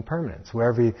of impermanence.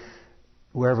 Wherever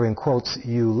wherever in quotes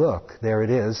you look, there it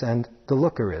is, and the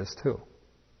looker is too.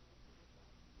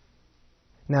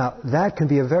 Now, that can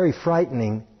be a very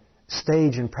frightening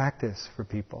stage in practice for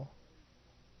people.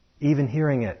 Even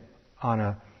hearing it on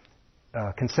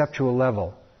a conceptual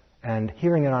level, and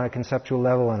hearing it on a conceptual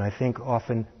level, and I think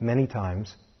often, many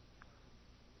times,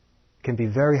 can be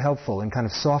very helpful in kind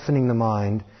of softening the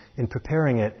mind, in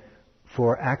preparing it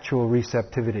for actual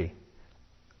receptivity,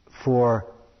 for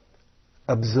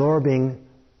absorbing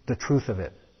the truth of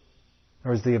it.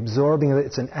 Or is the absorbing of it,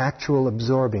 it's an actual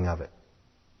absorbing of it.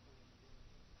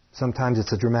 Sometimes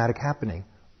it's a dramatic happening.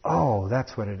 Oh,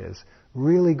 that's what it is.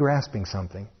 Really grasping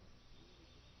something.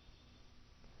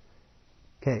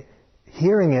 Okay,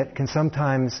 hearing it can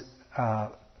sometimes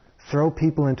throw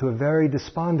people into a very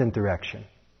despondent direction.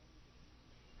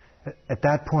 At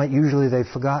that point, usually they've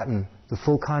forgotten the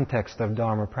full context of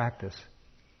Dharma practice,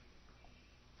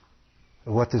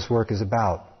 of what this work is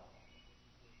about.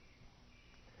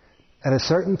 At a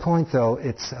certain point, though,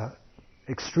 it's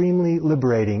extremely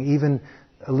liberating, even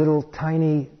a little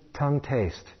tiny tongue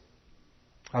taste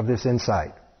of this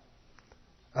insight.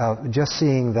 Just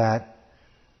seeing that,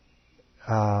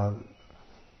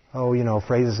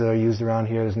 phrases that are used around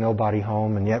here, there's nobody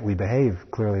home, and yet we behave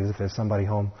clearly as if there's somebody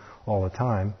home all the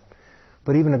time.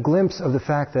 But even a glimpse of the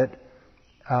fact that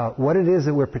what it is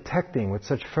that we're protecting with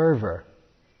such fervor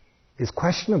is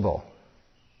questionable.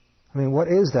 I mean, what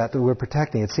is that we're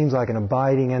protecting? It seems like an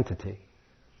abiding entity,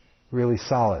 really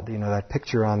solid. You know, that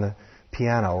picture on the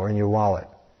piano or in your wallet.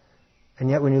 And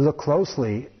yet when you look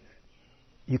closely,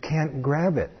 you can't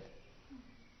grab it.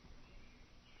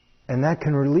 And that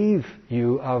can relieve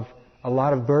you of a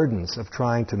lot of burdens of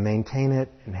trying to maintain it,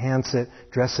 enhance it,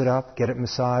 dress it up, get it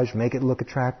massaged, make it look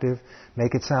attractive,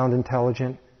 make it sound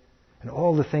intelligent, and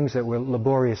all the things that we're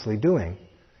laboriously doing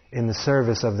in the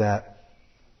service of that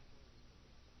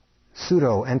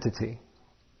pseudo-entity.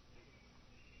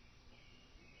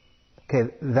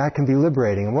 Okay, that can be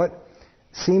liberating. And what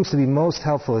seems to be most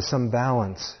helpful is some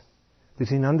balance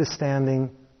between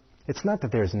understanding it's not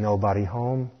that there's nobody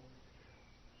home.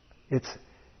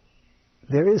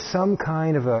 There is some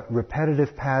kind of a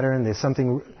repetitive pattern. There's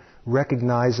something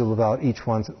recognizable about each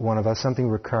one of us, something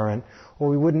recurrent, or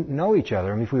we wouldn't know each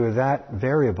other. I mean, if we were that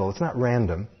variable, it's not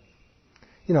random.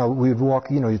 You know, we'd walk,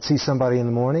 you'd see somebody in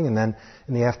the morning, and then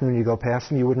in the afternoon you go past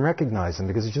them, you wouldn't recognize them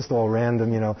because it's just all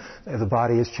random, the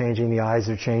body is changing, the eyes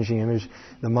are changing, image,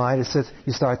 the mind is just,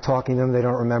 you start talking to them, they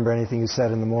don't remember anything you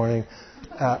said in the morning,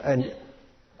 and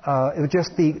it would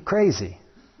just be crazy.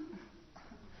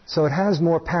 So it has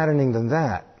more patterning than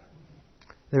that.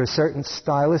 There are certain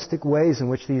stylistic ways in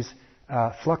which these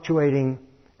fluctuating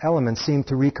elements seem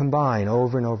to recombine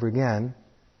over and over again,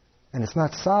 and it's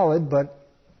not solid, but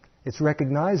it's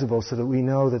recognizable so that we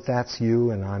know that that's you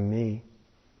and I'm me.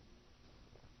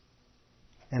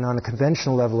 And on a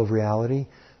conventional level of reality,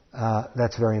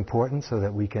 that's very important so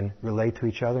that we can relate to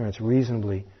each other and it's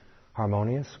reasonably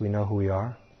harmonious. We know who we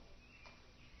are.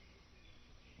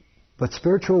 But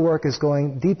spiritual work is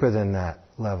going deeper than that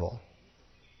level.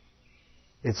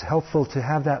 It's helpful to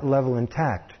have that level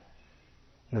intact.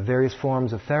 The various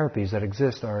forms of therapies that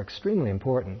exist are extremely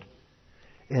important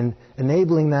in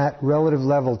enabling that relative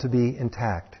level to be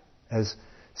intact. As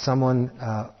someone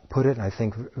put it, and I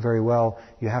think very well,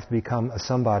 you have to become a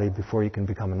somebody before you can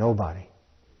become a nobody.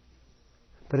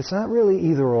 But it's not really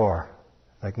either or.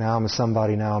 Like now I'm a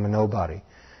somebody, now I'm a nobody.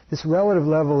 This relative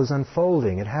level is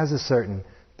unfolding. It has a certain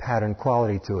pattern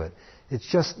quality to it. It's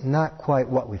just not quite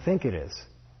what we think it is.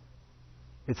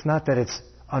 It's not that it's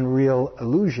unreal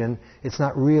illusion. It's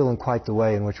not real in quite the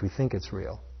way in which we think it's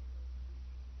real.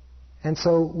 And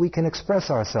so we can express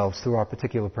ourselves through our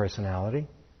particular personality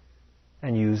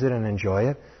and use it and enjoy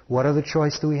it. What other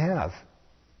choice do we have?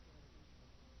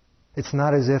 It's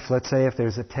not as if, let's say, if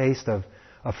there's a taste of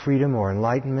freedom or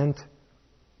enlightenment,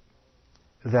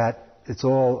 that it's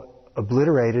all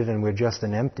obliterated and we're just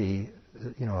an empty,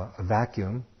 a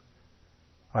vacuum.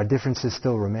 Our differences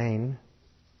still remain.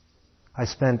 I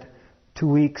spent 2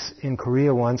 weeks in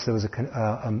Korea once. There was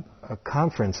a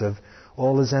conference of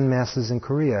all the Zen masters in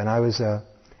Korea, and I was an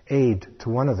aide to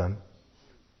one of them.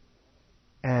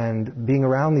 And being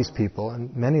around these people,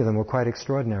 and many of them were quite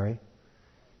extraordinary,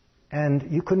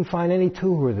 and you couldn't find any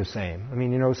two who were the same. I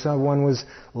mean, one was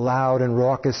loud and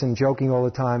raucous and joking all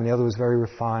the time, and the other was very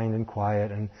refined and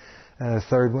quiet, and a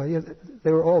third one.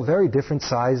 They were all very different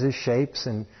sizes, shapes,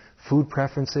 and food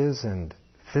preferences, and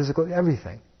physical,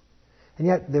 everything. And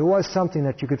yet there was something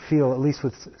that you could feel, at least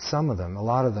with some of them, a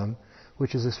lot of them,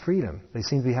 which is this freedom. They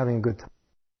seem to be having a good time.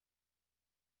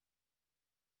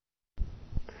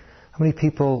 How many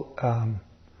people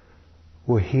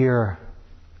were here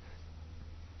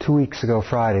 2 weeks ago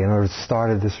Friday, in order to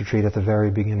start this retreat at the very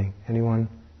beginning. Anyone?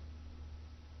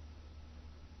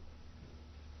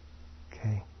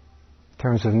 Okay. In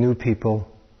terms of new people,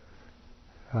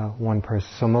 one person.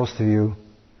 So most of you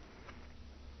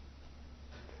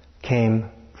came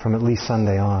from at least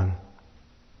Sunday on,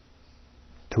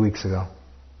 2 weeks ago.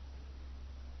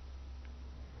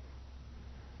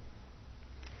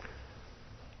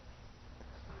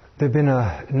 There have been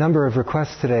a number of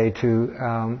requests today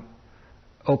to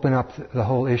open up the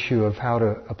whole issue of how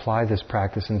to apply this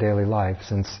practice in daily life,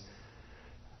 since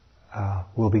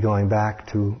we'll be going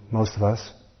back to, most of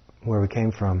us, where we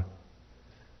came from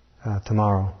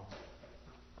tomorrow.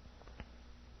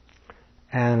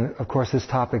 And of course this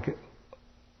topic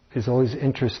is always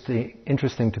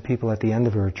interesting to people at the end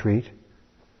of a retreat.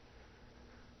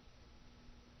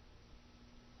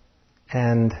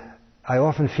 And I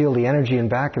often feel the energy in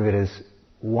back of it is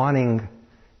wanting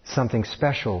something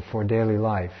special for daily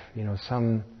life. You know,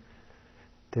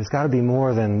 there's got to be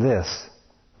more than this.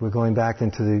 We're going back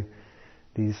into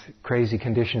these crazy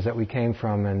conditions that we came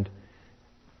from, and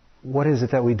what is it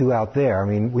that we do out there? I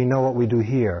mean, we know what we do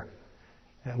here.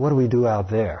 What do we do out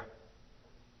there?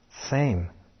 Same. In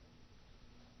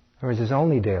other words, it's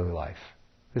only daily life.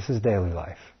 This is daily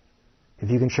life.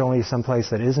 If you can show me some place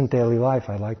that isn't daily life,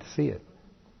 I'd like to see it.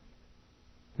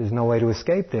 There's no way to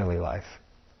escape daily life.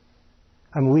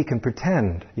 I mean, we can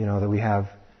pretend, that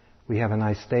we have a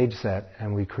nice stage set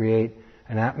and we create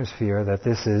an atmosphere that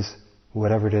this is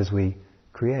whatever it is we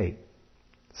create.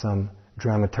 Some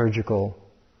dramaturgical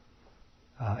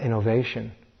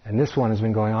innovation. And this one has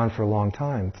been going on for a long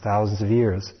time, thousands of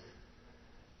years.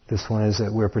 This one is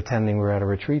that we're pretending we're at a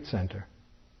retreat center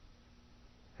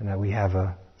and that we have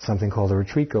something called a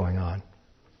retreat going on.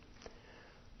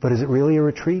 But is it really a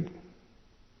retreat?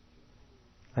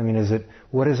 I mean,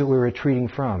 what is it we're retreating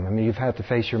from? I mean, you've had to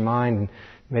face your mind, and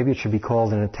maybe it should be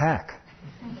called an attack.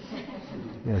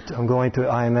 I'm going to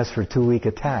IMS for a 2-week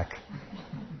attack.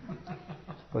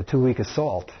 Or a 2-week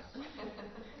assault.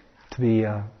 To be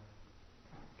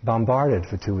bombarded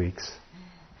for 2 weeks.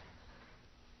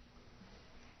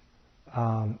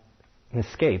 An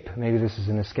escape. Maybe this is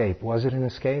an escape. Was it an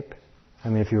escape? I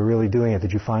mean, if you were really doing it,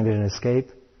 did you find it an escape?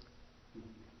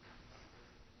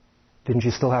 Didn't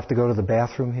you still have to go to the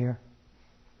bathroom here?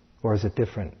 Or is it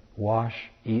different? Wash,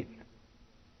 eat,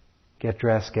 get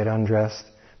dressed, get undressed.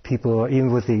 People,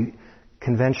 even with the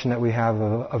convention that we have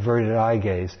of averted eye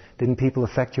gaze, didn't people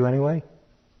affect you anyway?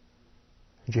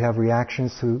 Did you have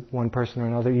reactions to one person or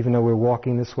another, even though we're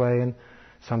walking this way and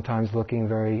sometimes looking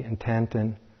very intent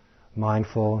and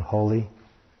mindful and holy?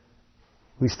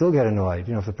 We still get annoyed.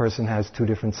 If the person has 2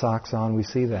 different socks on, we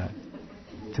see that.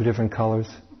 2 different colors.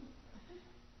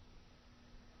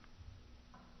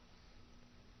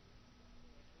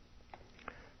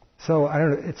 So, I don't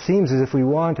know, it seems as if we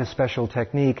want a special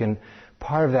technique, and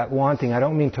part of that wanting, I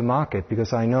don't mean to mock it,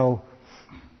 because I know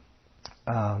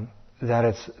that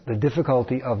it's the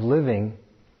difficulty of living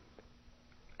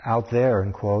out there,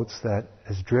 in quotes, that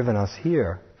has driven us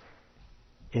here,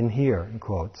 in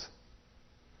quotes.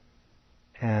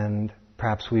 And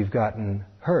perhaps we've gotten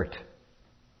hurt.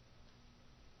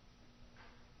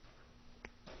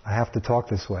 I have to talk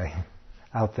this way,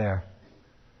 out there.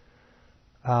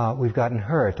 We've gotten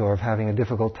hurt or of having a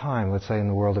difficult time, let's say in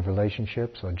the world of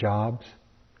relationships or jobs,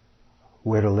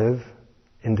 where to live,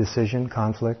 indecision,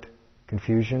 conflict,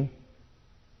 confusion,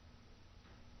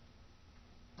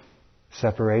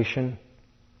 separation.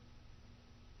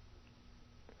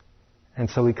 And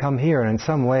so we come here, and in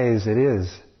some ways it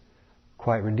is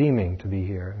quite redeeming to be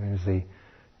here. I mean, the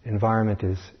environment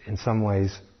is in some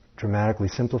ways dramatically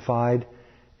simplified,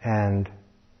 and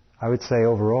I would say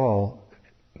overall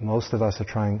most of us are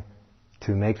trying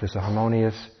to make this a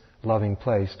harmonious, loving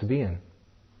place to be in.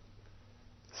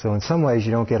 So in some ways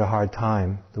you don't get a hard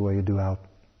time the way you do out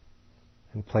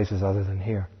in places other than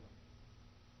here.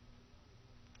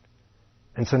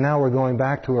 And so now we're going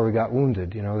back to where we got wounded.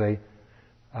 During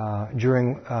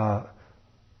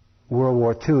World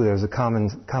War II, there was a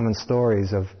common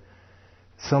stories of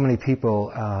so many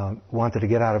people wanted to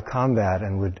get out of combat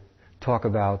and would talk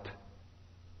about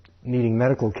needing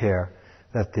medical care,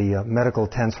 that the medical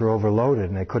tents were overloaded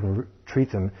and they couldn't treat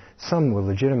them. Some were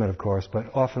legitimate, of course, but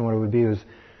often what it would be was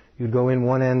you'd go in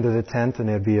one end of the tent and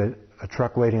there'd be a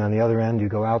truck waiting on the other end.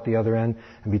 You'd go out the other end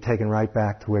and be taken right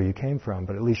back to where you came from.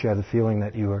 But at least you had the feeling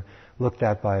that you were looked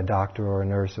at by a doctor or a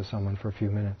nurse or someone for a few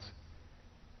minutes.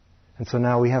 And so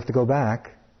now we have to go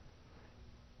back,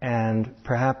 and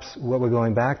perhaps what we're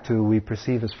going back to we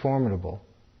perceive as formidable.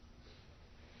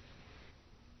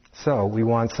 So we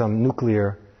want some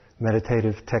nuclear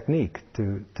meditative technique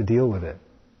to deal with it.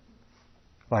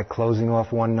 like closing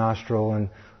off one nostril and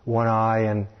one eye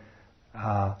and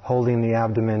holding the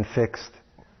abdomen fixed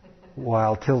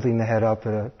while tilting the head up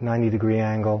at a 90-degree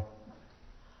angle.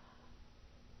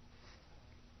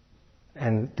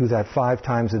 And do that 5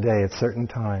 times a day at certain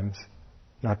times,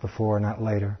 not before, not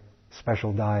later.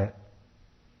 Special diet.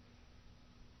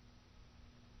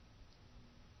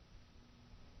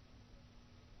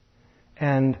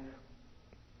 And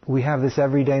we have this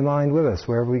everyday mind with us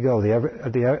wherever we go.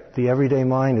 The everyday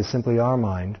mind is simply our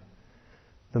mind.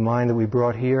 The mind that we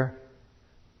brought here,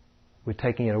 we're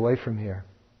taking it away from here.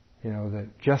 That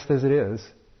just as it is,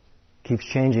 keeps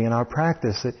changing. And our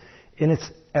practice, in its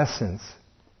essence,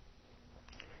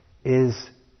 is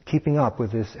keeping up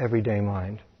with this everyday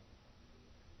mind.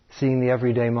 Seeing the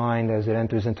everyday mind as it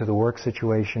enters into the work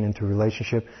situation, into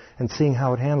relationship, and seeing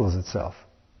how it handles itself.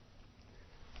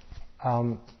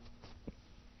 I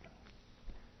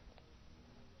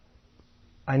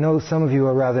know some of you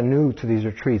are rather new to these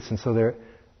retreats, and so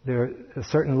there a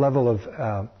certain level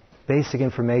of basic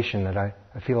information that I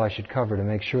feel I should cover to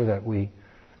make sure that we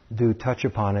do touch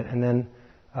upon it, and then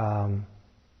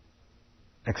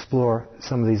explore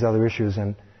some of these other issues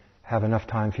and have enough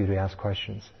time for you to ask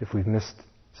questions if we've missed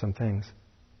some things.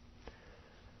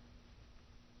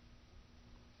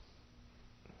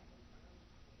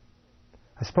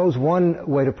 I suppose one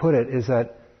way to put it is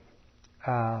that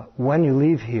when you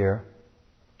leave here,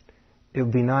 it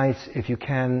would be nice if you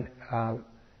can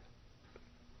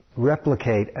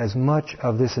replicate as much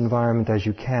of this environment as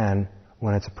you can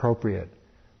when it's appropriate,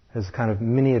 as a kind of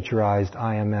miniaturized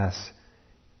IMS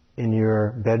in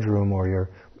your bedroom or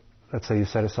let's say you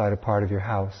set aside a part of your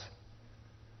house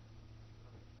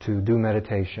to do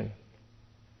meditation.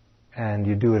 And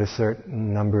you do it a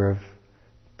certain number of,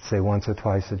 say, once or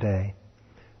twice a day.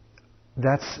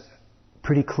 That's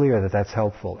pretty clear that that's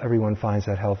helpful. Everyone finds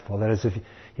that helpful. That is, if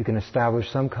you can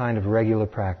establish some kind of regular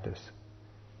practice.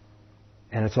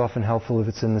 And it's often helpful if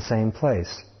it's in the same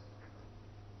place.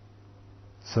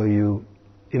 So you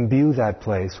imbue that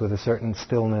place with a certain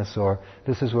stillness, or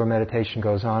this is where meditation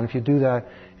goes on. If you do that,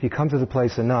 if you come to the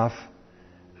place enough,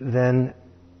 then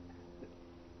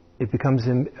it becomes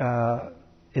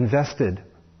invested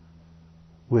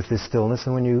with this stillness,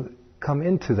 and when you come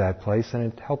into that place, then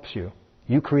it helps you.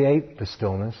 You create the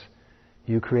stillness,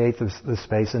 you create the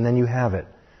space, and then you have it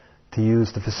to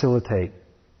use to facilitate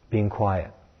being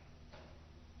quiet.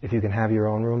 If you can have your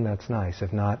own room, that's nice.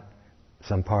 If not,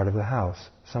 some part of the house,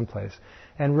 someplace.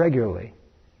 And regularly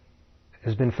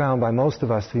has been found by most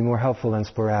of us to be more helpful than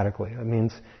sporadically. That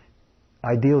means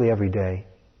ideally every day,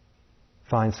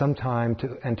 find some time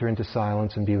to enter into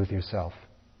silence and be with yourself.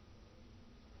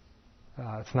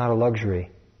 It's not a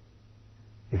luxury.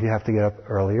 If you have to get up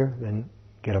earlier, then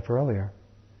get up earlier.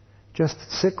 Just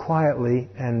sit quietly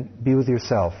and be with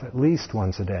yourself at least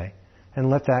once a day and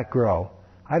let that grow.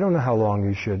 I don't know how long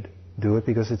you should do it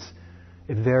because it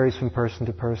varies from person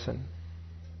to person.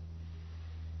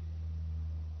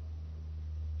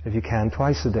 If you can,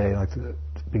 twice a day, like to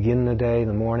begin the day,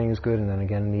 the morning is good, and then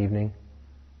again in the evening.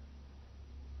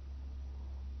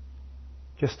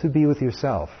 Just to be with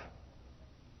yourself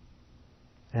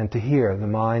and to hear the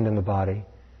mind and the body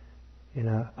in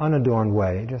an unadorned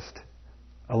way, just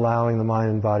allowing the mind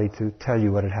and body to tell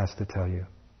you what it has to tell you.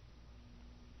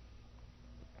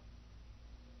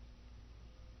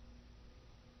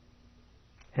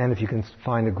 And if you can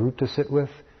find a group to sit with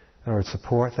or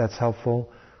support, that's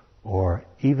helpful. Or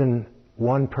even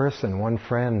one person, one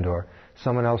friend, or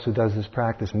someone else who does this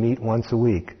practice, meet once a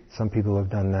week. Some people have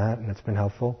done that, and it's been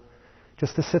helpful.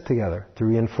 Just to sit together, to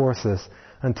reinforce this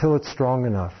until it's strong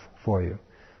enough for you.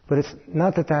 But it's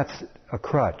not that that's a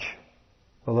crutch,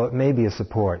 although it may be a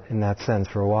support in that sense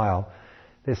for a while.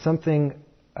 There's something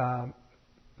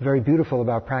very beautiful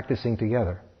about practicing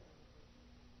together.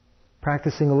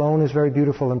 Practicing alone is very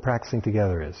beautiful, and practicing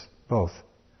together is. Both.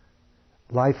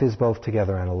 Life is both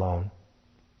together and alone.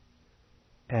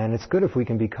 And it's good if we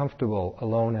can be comfortable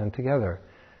alone and together.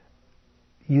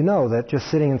 You know that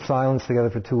just sitting in silence together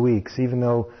for 2 weeks, even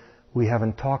though we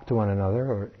haven't talked to one another,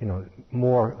 or,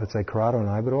 more, let's say, Corrado and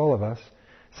I, but all of us,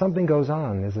 something goes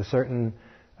on. There's a certain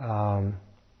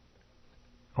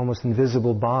almost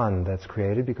invisible bond that's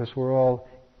created because we're all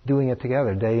doing it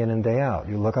together, day in and day out.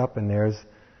 You look up and there's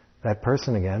that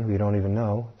person again, who you don't even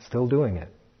know, still doing it.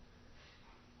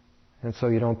 And so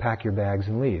you don't pack your bags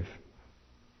and leave.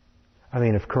 I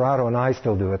mean, if Corrado and I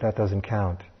still do it, that doesn't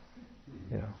count.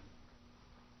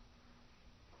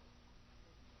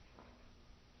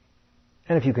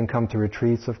 And if you can come to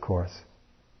retreats, of course.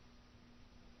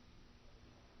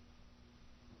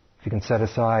 If you can set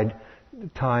aside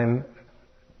time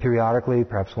periodically,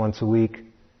 perhaps once a week,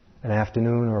 an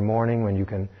afternoon or a morning when you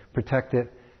can protect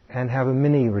it, and have a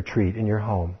mini retreat in your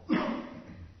home,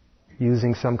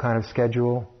 using some kind of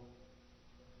schedule.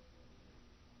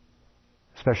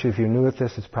 Especially if you're new at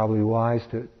this, it's probably wise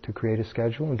to create a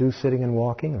schedule and do sitting and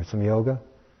walking or some yoga.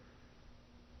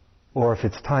 Or if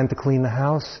it's time to clean the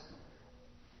house,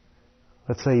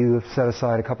 let's say you have set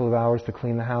aside a couple of hours to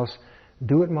clean the house,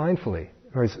 do it mindfully.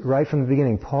 Or right from the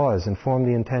beginning, pause and form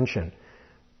the intention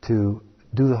to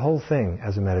do the whole thing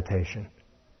as a meditation.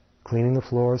 Cleaning the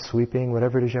floors, sweeping,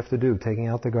 whatever it is you have to do, taking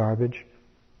out the garbage.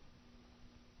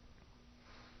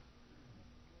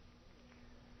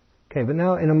 Okay, but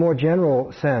now in a more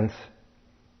general sense,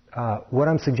 what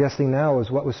I'm suggesting now is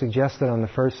what was suggested on the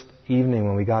first evening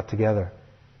when we got together.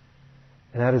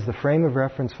 And that is the frame of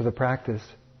reference for the practice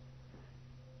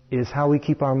is how we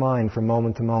keep our mind from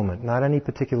moment to moment, not any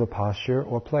particular posture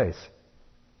or place.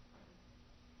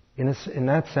 In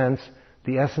that sense,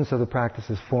 the essence of the practice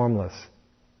is formless.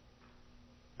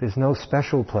 There's no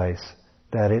special place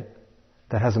that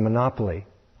has a monopoly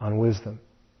on wisdom.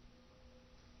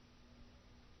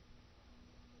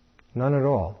 None at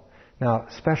all. Now,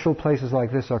 special places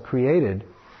like this are created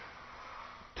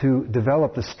to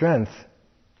develop the strength,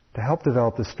 to help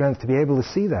develop the strength to be able to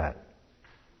see that.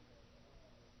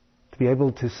 To be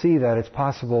able to see that it's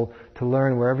possible to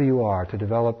learn wherever you are, to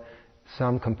develop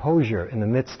some composure in the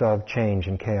midst of change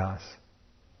and chaos.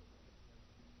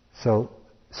 So,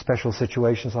 special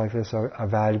situations like this are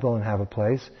valuable and have a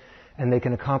place, and they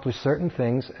can accomplish certain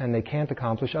things and they can't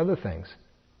accomplish other things.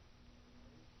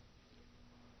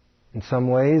 In some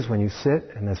ways, when you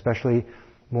sit, and especially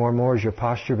more and more as your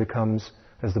posture becomes,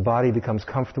 as the body becomes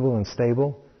comfortable and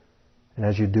stable, and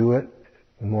as you do it,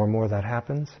 more and more that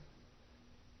happens,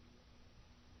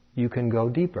 you can go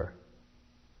deeper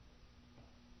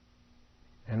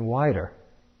and wider.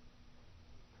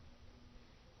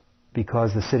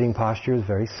 Because the sitting posture is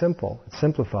very simple. It's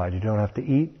simplified. You don't have to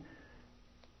eat.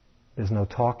 There's no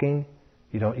talking.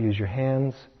 You don't use your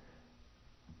hands.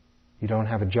 You don't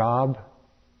have a job.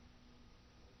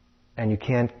 And you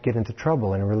can't get into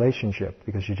trouble in a relationship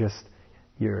because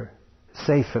you're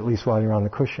safe, at least while you're on the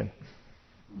cushion.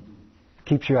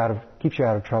 Keeps you out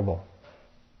of trouble.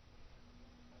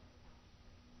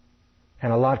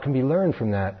 And a lot can be learned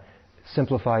from that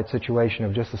simplified situation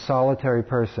of just a solitary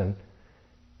person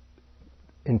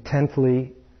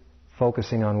intently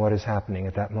focusing on what is happening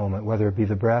at that moment, whether it be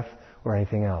the breath or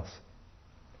anything else.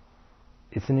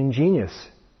 It's an ingenious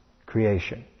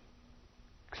creation,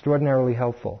 extraordinarily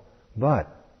helpful. But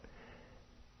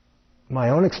my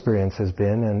own experience has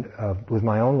been, and with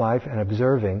my own life and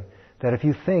observing, that if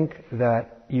you think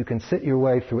that you can sit your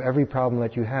way through every problem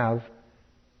that you have,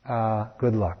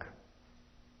 good luck.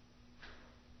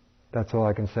 That's all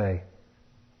I can say.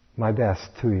 My best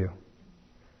to you.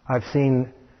 I've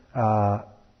seen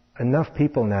enough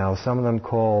people now, some of them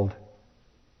called,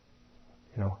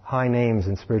 high names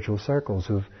in spiritual circles,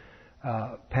 who've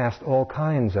passed all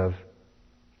kinds of,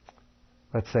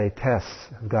 let's say, tests,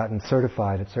 have gotten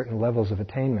certified at certain levels of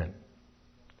attainment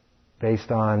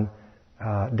based on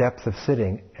depth of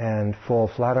sitting, and fall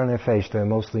flat on their face. They're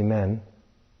mostly men,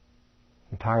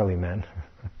 entirely men.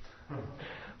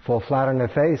 Fall flat on their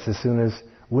face as soon as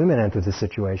women entered the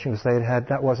situation, because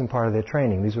that wasn't part of their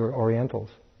training. These were Orientals.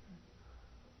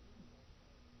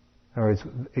 In other words,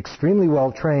 extremely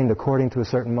well trained according to a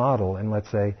certain model in, let's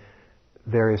say,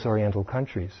 various Oriental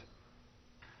countries.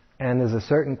 And there's a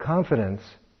certain confidence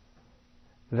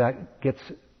that gets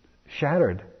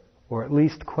shattered, or at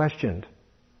least questioned.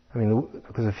 I mean,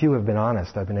 because a few have been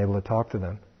honest, I've been able to talk to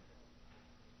them.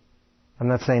 I'm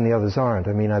not saying the others aren't.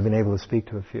 I mean, I've been able to speak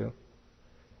to a few.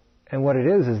 And what it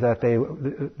is that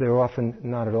they're often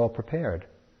not at all prepared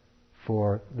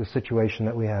for the situation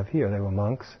that we have here. They were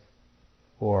monks,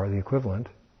 or the equivalent,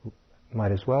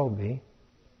 might as well be.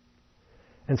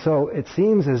 And so it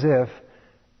seems as if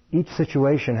each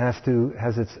situation has to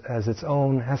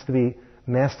be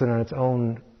mastered on its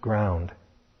own ground.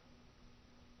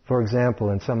 For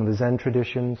example, in some of the Zen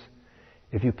traditions,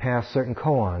 if you pass certain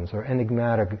koans or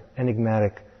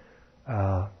enigmatic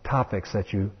topics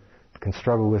that you can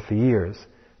struggle with for years,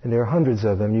 and there are hundreds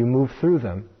of them, you move through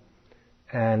them.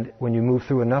 And when you move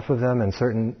through enough of them, and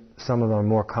some of them are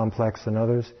more complex than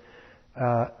others,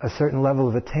 a certain level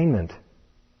of attainment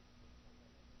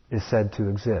is said to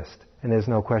exist. And there's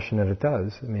no question that it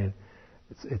does. I mean,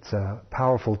 it's a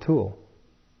powerful tool.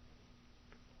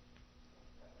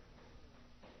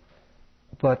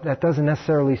 But that doesn't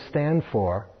necessarily stand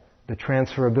for the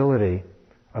transferability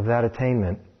of that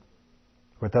attainment,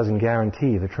 or it doesn't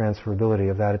guarantee the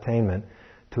transferability of that attainment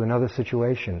to another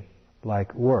situation,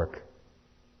 like work,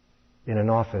 in an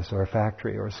office or a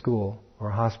factory or a school or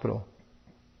a hospital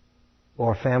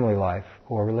or family life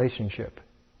or relationship.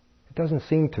 It doesn't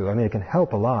seem to. I mean, it can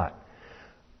help a lot.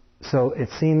 So it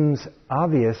seems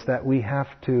obvious that we have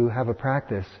to have a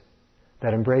practice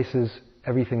that embraces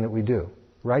everything that we do,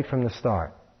 right from the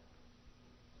start.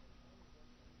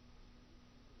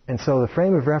 And so the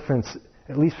frame of reference,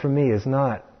 at least for me, is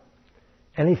not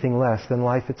anything less than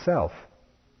life itself.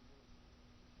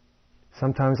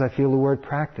 Sometimes I feel the word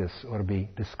practice ought to be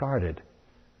discarded.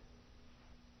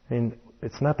 I mean,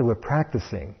 it's not that we're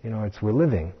practicing, it's we're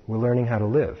living. We're learning how to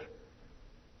live.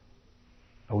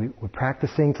 We're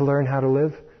practicing to learn how to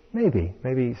live? Maybe.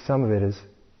 Maybe some of it is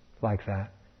like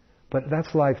that. But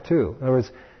that's life too. In other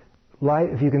words, life,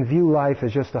 if you can view life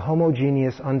as just a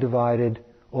homogeneous, undivided,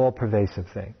 all-pervasive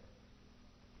thing.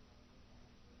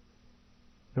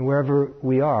 And wherever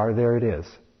we are, there it is.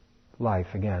 Life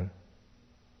again.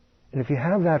 And if you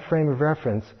have that frame of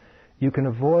reference, you can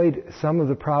avoid some of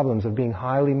the problems of being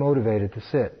highly motivated to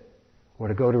sit or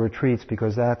to go to retreats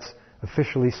because that's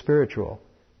officially spiritual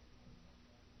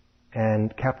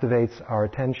and captivates our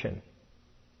attention.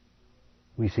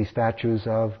 We see statues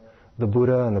of the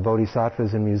Buddha and the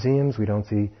Bodhisattvas in museums. We don't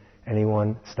see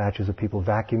statues of people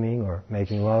vacuuming or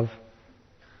making love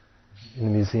in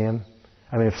the museum.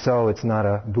 I mean, if so, it's not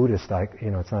a Buddhist,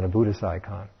 it's not a Buddhist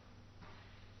icon.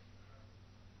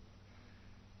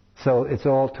 So it's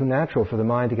all too natural for the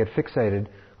mind to get fixated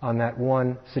on that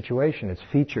one situation. It's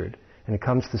featured, and it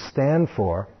comes to stand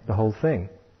for the whole thing.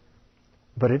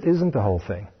 But it isn't the whole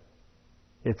thing.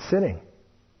 It's sitting.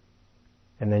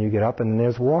 And then you get up, and then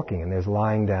there's walking, and there's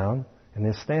lying down, and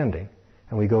there's standing.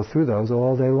 And we go through those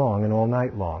all day long and all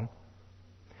night long.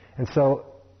 And so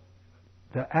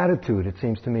the attitude, it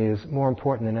seems to me, is more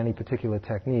important than any particular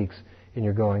techniques in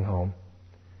your going home.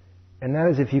 And that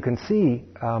is if you can see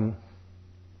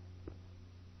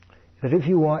that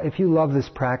if you love this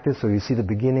practice or you see the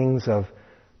beginnings of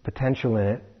potential in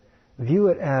it, view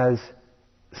it as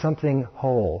something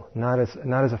whole, not as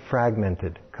a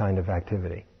fragmented kind of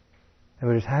activity.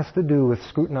 And it has to do with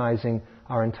scrutinizing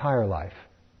our entire life,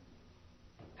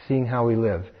 seeing how we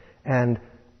live. And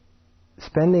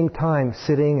spending time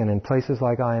sitting and in places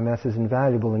like IMS is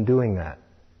invaluable in doing that.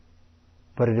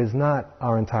 But it is not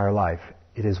our entire life.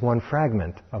 It is one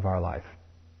fragment of our life.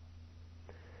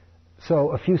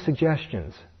 So a few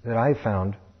suggestions that I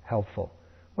found helpful.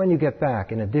 When you get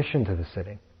back, in addition to the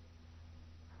sitting,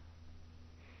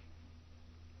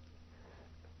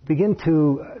 begin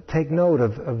to take note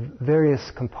of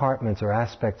various compartments or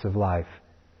aspects of life.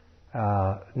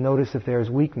 Notice if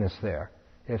there's weakness there,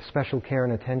 if special care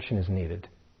and attention is needed.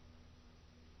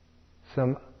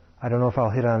 I don't know if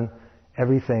I'll hit on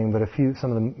everything, but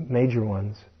some of the major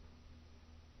ones.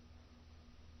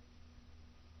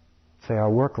 Say our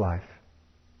work life.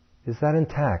 Is that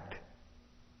intact?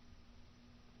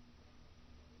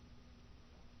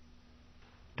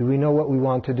 Do we know what we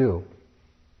want to do?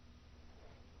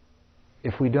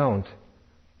 If we don't,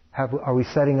 are we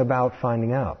setting about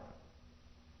finding out?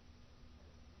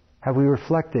 Have we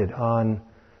reflected on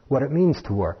what it means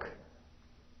to work?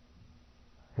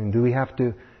 And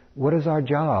what is our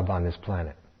job on this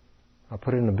planet? I'll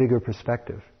put it in a bigger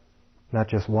perspective, not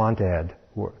just want-ad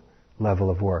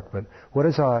level of work, but what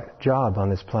is our job on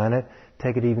this planet?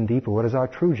 Take it even deeper. What is our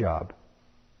true job?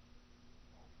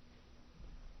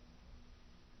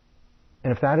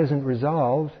 And if that isn't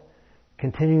resolved,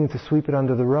 continuing to sweep it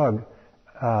under the rug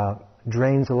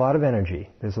drains a lot of energy.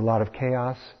 There's a lot of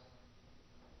chaos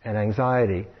and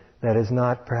anxiety that is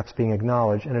not perhaps being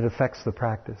acknowledged, and it affects the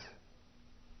practice.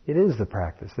 It is the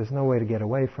practice. There's no way to get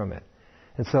away from it.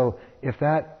 And so if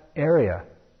that area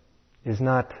is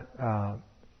not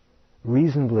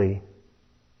reasonably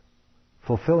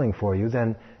fulfilling for you,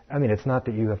 then, it's not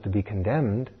that you have to be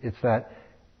condemned. It's that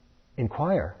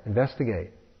inquire,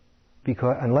 investigate.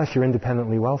 Because unless you're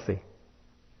independently wealthy,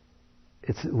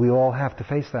 we all have to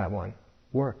face that one.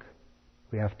 Work.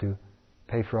 We have to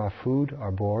pay for our food,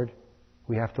 our board.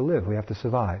 We have to live. We have to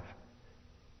survive.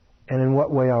 And in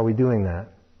what way are we doing that?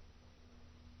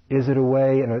 Is it a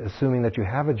way, and assuming that you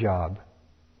have a job,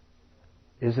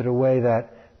 is it a way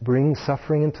that brings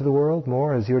suffering into the world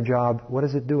more? Is your job, what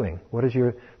is it doing? What does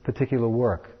your particular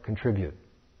work contribute?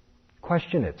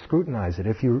 Question it, scrutinize it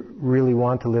if you really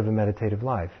want to live a meditative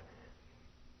life.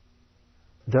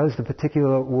 Does the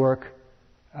particular work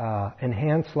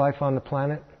enhance life on the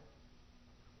planet?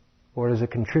 Or does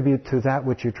it contribute to that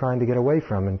which you're trying to get away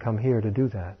from and come here to do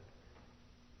that?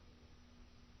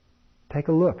 Take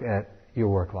a look at your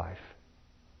work life.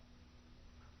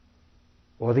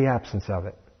 Or the absence of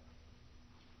it.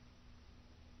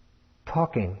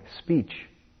 Talking, speech.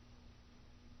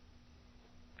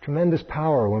 Tremendous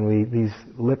power when these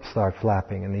lips start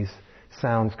flapping and these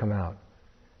sounds come out.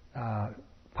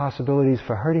 Possibilities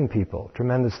for hurting people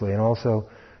tremendously, and also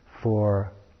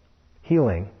for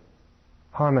healing,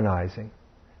 harmonizing.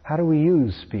 How do we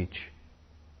use speech?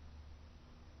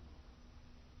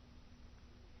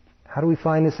 How do we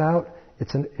find this out?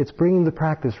 It's bringing the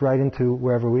practice right into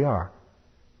wherever we are.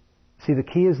 See, the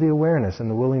key is the awareness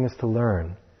and the willingness to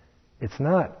learn. It's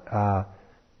not...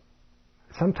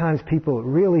 sometimes people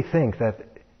really think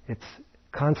that it's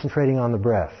concentrating on the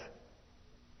breath.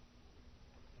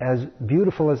 As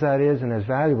beautiful as that is, and as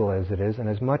valuable as it is, and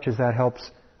as much as that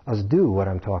helps us do what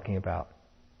I'm talking about.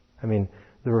 I mean,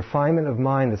 the refinement of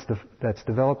mind that's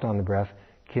developed on the breath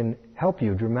can help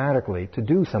you dramatically to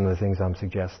do some of the things I'm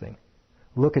suggesting.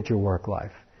 Look at your work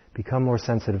life. Become more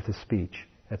sensitive to speech,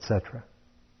 etc.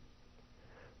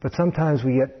 But sometimes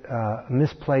we get a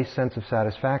misplaced sense of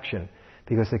satisfaction,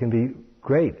 because there can be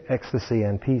great ecstasy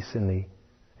and peace in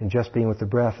just being with the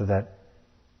breath, that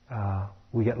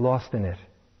we get lost in it.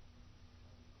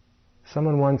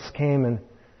 Someone once came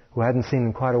who I hadn't seen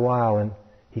in quite a while, and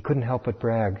he couldn't help but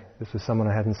brag. This was someone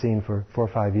I hadn't seen for 4 or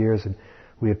 5 years, and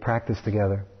we had practiced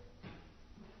together.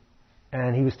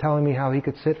 And he was telling me how he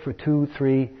could sit for 2,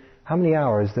 3, how many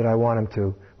hours did I want him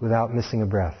to, without missing a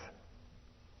breath?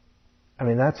 I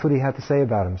mean, that's what he had to say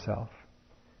about himself.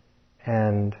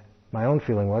 And my own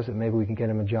feeling was that maybe we can get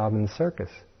him a job in the circus.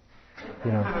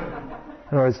 You know.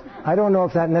 In other words, I don't know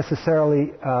if that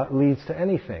necessarily leads to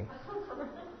anything.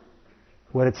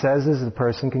 What it says is the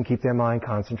person can keep their mind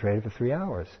concentrated for 3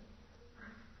 hours.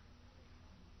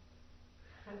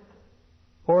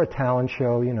 Or a talent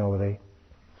show, you know, where they...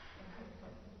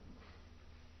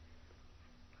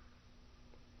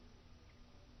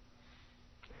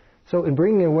 So in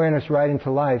bringing awareness right into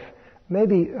life,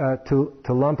 maybe to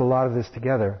lump a lot of this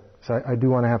together, so I do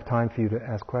want to have time for you to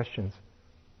ask questions.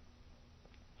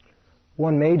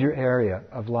 One major area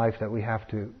of life that we have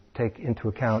to take into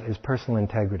account is personal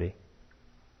integrity.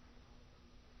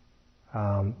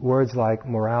 Words like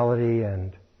morality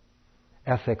and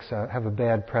ethics have a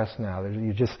bad press now.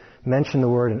 You just mention the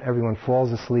word and everyone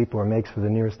falls asleep or makes for the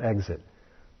nearest exit.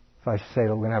 If I say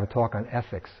we're going to have a talk on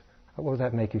ethics, what would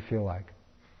that make you feel like?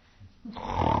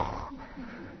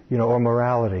 You know, or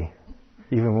morality,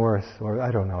 even worse, or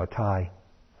I don't know, a tie.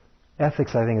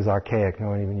 Ethics, I think, is archaic. No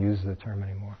one even uses the term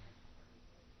anymore.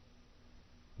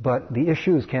 But the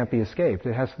issues can't be escaped.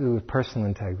 It has to do with personal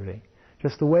integrity.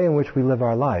 Just the way in which we live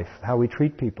our life, how we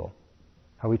treat people,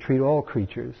 how we treat all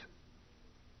creatures,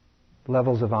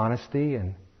 levels of honesty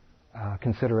and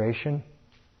consideration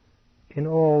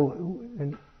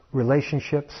in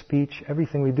relationships, speech,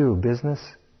 everything we do, business.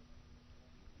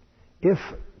 If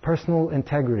personal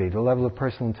integrity, the level of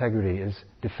personal integrity is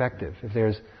defective, if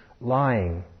there's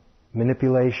lying,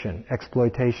 manipulation,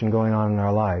 exploitation going on in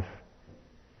our life,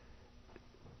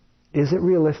 is it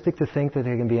realistic to think that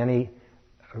there can be any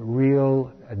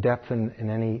real depth in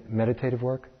any meditative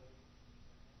work?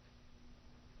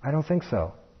 I don't think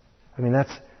so. I mean,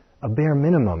 that's a bare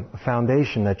minimum, a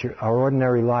foundation that our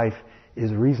ordinary life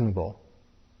is reasonable.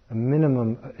 A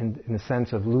minimum in the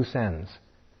sense of loose ends.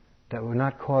 That we're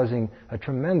not causing a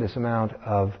tremendous amount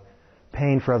of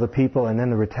pain for other people and then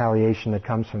the retaliation that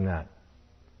comes from that.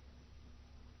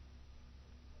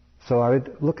 So I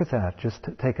would look at that, just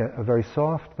to take a very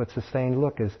soft but sustained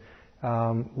look as,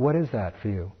 what is that for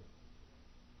you?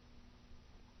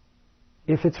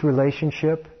 If it's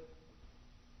relationship,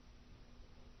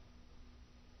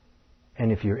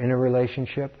 and if you're in a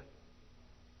relationship,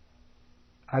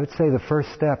 I would say the first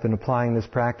step in applying this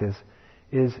practice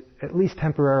is, at least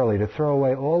temporarily, to throw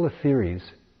away all the theories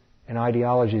and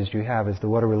ideologies you have as to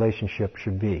what a relationship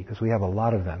should be, because we have a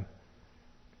lot of them.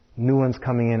 New ones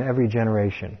coming in every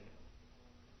generation.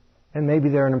 And maybe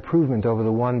they're an improvement over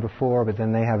the one before, but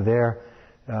then they have their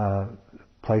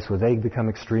place where they become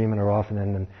extreme and are off, and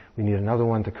then we need another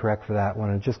one to correct for that one,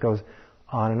 and it just goes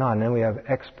on and on. And then we have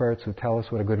experts who tell us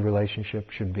what a good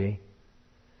relationship should be.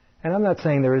 And I'm not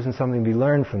saying there isn't something to be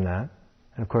learned from that.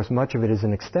 And of course, much of it is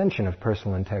an extension of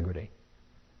personal integrity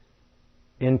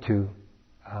into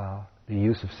the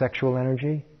use of sexual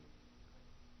energy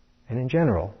and in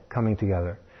general, coming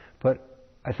together. But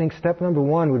I think step number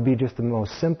one would be just the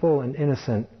most simple and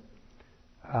innocent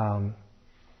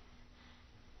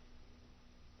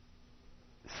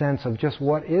sense of just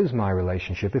what is my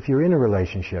relationship. If you're in a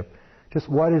relationship, just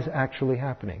what is actually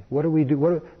happening. What do we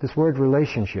do? This word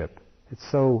relationship, it's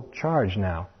so charged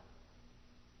now.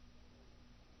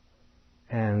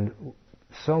 And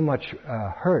so much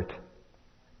hurt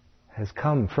has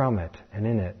come from it and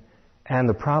in it. And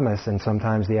the promise and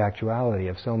sometimes the actuality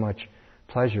of so much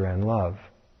pleasure and love.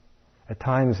 At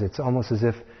times it's almost as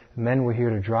if men were here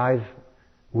to drive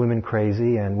women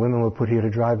crazy and women were put here to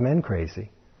drive men crazy.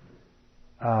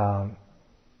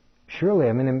 Surely,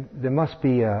 I mean, there must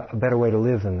be a better way to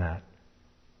live than that.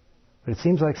 But it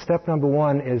seems like step number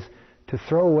one is to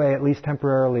throw away, at least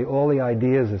temporarily, all the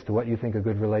ideas as to what you think a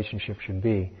good relationship should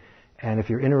be. And if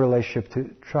you're in a relationship, to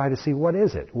try to see what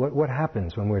is it? What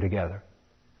happens when we're together?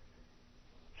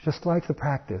 Just like the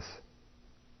practice.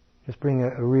 Just bring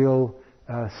a real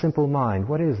simple mind.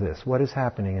 What is this? What is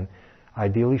happening? And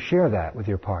ideally share that with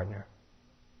your partner.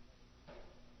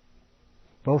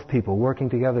 Both people working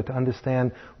together to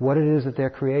understand what it is that they're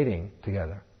creating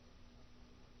together.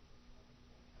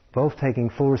 Both taking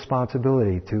full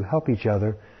responsibility to help each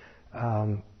other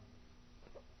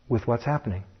with what's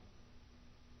happening.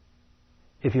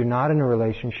 If you're not in a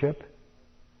relationship,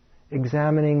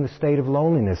 examining the state of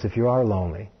loneliness if you are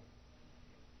lonely.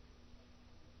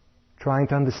 Trying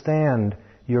to understand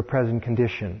your present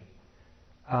condition.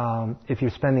 If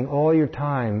you're spending all your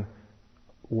time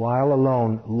while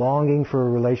alone, longing for a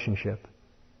relationship,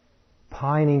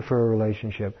 pining for a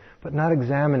relationship, but not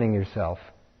examining yourself,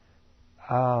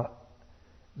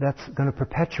 that's going to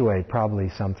perpetuate probably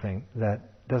something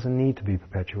that doesn't need to be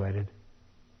perpetuated.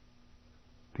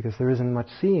 Because there isn't much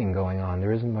seeing going on,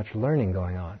 there isn't much learning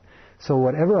going on. So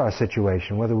whatever our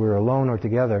situation, whether we're alone or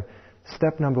together,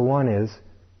 step number one is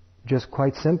just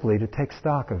quite simply to take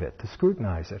stock of it, to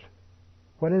scrutinize it.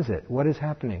 What is it? What is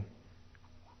happening?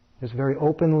 Just very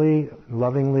openly,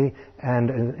 lovingly, and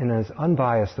in as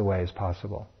unbiased a way as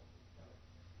possible.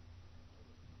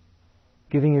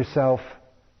 Giving yourself,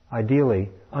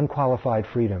 ideally, unqualified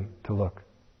freedom to look.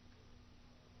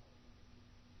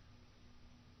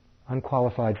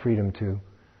 Unqualified freedom to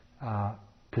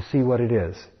see what it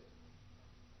is.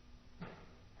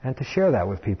 And to share that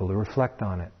with people, to reflect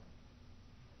on it.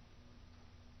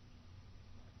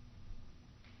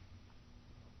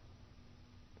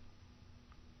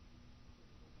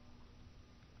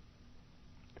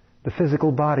 The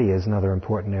physical body is another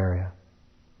important area.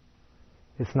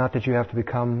 It's not that you have to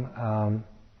become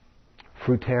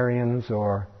fruitarians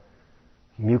or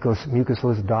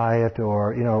mucusless diet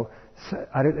or,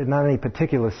 not any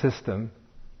particular system,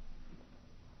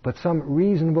 but some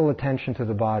reasonable attention to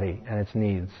the body and its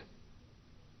needs.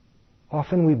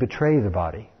 Often we betray the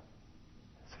body.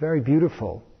 It's a very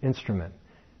beautiful instrument,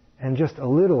 and just a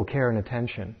little care and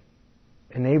attention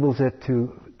enables it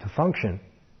to function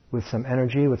with some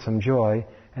energy, with some joy,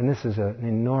 and this is an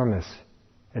enormous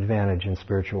advantage in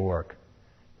spiritual work.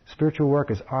 Spiritual work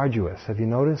is arduous. Have you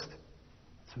noticed?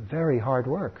 It's very hard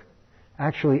work.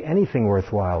 Actually, anything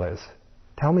worthwhile is.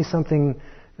 Tell me something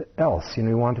else.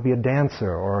 You want to be a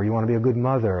dancer, or you want to be a good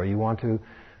mother, or you want to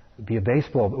be a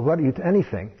baseball,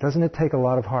 anything. Doesn't it take a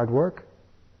lot of hard work?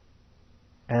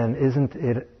 And isn't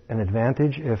it an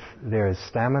advantage if there is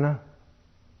stamina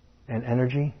and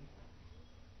energy?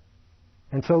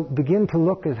 And so begin to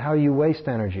look at how you waste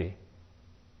energy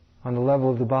on the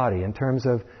level of the body, in terms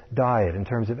of diet, in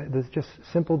terms of, there's just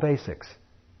simple basics.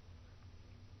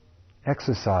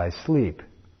 Exercise, sleep.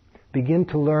 Begin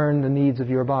to learn the needs of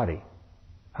your body.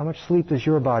 How much sleep does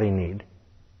your body need?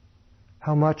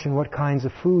 How much and what kinds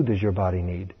of food does your body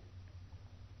need?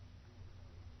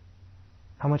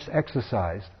 How much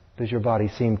exercise does your body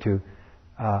seem to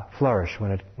flourish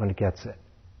when it gets it?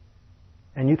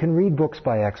 And you can read books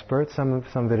by experts. Some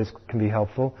of it can be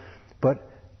helpful, but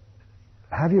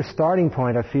have your starting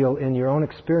point, I feel, in your own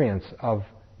experience of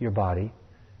your body,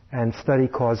 and study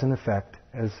cause and effect,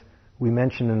 as we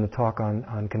mentioned in the talk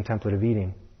on contemplative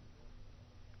eating.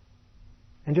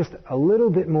 And just a little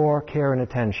bit more care and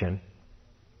attention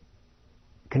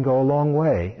can go a long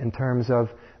way in terms of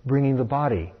bringing the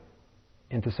body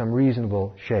into some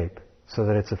reasonable shape, so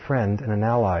that it's a friend and an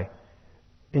ally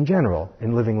in general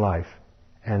in living life,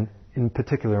 and in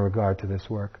particular in regard to this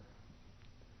work.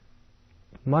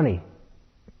 Money.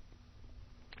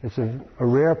 It's a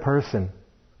rare person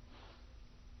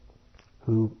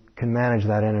who can manage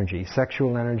that energy,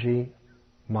 sexual energy,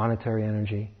 monetary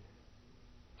energy.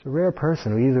 It's a rare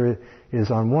person who either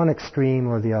is on one extreme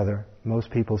or the other.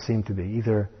 Most people seem to be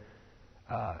either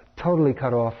totally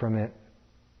cut off from it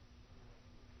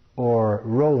or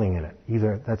rolling in it.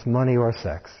 Either that's money or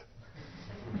sex.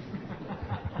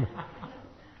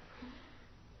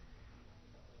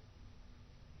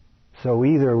 So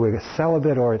either we're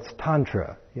celibate or it's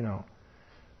tantra,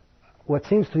 What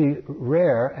seems to be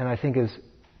rare, and I think is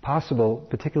possible,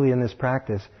 particularly in this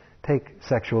practice, take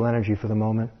sexual energy for the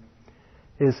moment,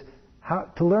 is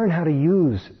to learn how to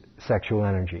use sexual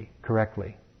energy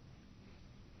correctly.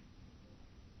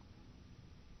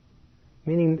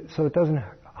 Meaning, so it doesn't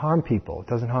harm people, it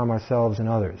doesn't harm ourselves and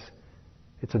others.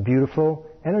 It's a beautiful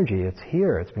energy. It's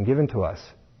here. It's been given to us.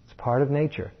 It's part of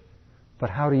nature. But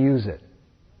how to use it?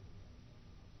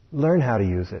 Learn how to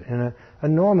use it in a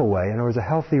normal way. In other words, a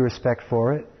healthy respect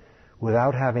for it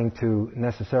without having to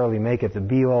necessarily make it the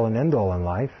be-all and end-all in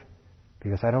life,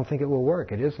 because I don't think it will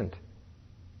work. It isn't.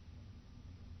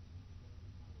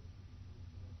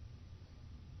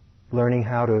 Learning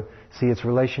how to see its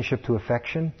relationship to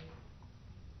affection,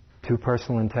 to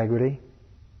personal integrity.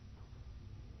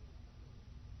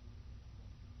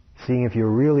 Seeing if you're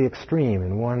really extreme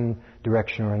in one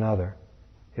direction or another.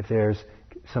 If there's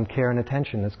some care and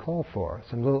attention that's called for.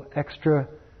 Some little extra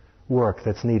work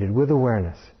that's needed with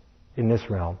awareness in this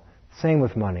realm. Same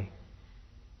with money.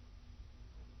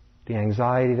 The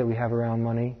anxiety that we have around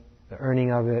money, the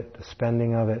earning of it, the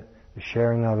spending of it, the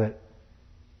sharing of it.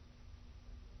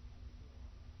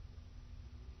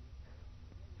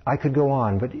 I could go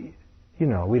on, but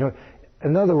we don't.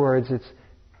 In other words, it's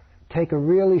take a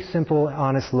really simple,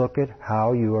 honest look at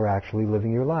how you are actually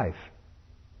living your life.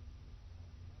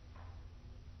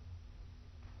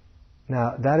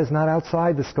 Now, that is not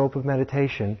outside the scope of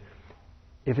meditation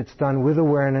if it's done with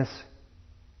awareness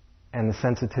and the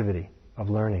sensitivity of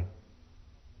learning.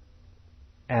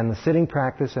 And the sitting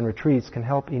practice and retreats can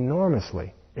help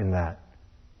enormously in that.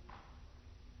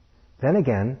 Then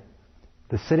again,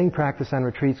 the sitting practice and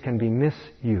retreats can be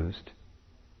misused.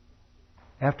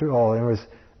 After all, in other words,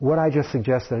 what I just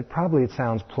suggested, probably it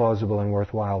sounds plausible and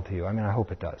worthwhile to you. I mean, I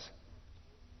hope it does.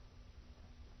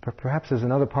 But perhaps there's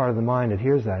another part of the mind that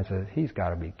hears that and says, he's got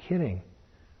to be kidding.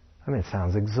 I mean, it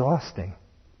sounds exhausting.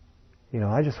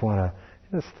 I just want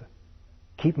to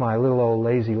keep my little old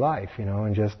lazy life,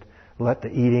 and just let the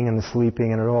eating and the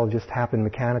sleeping and it all just happen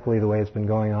mechanically the way it's been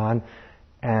going on.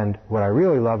 And what I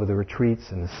really love are the retreats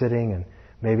and the sitting, and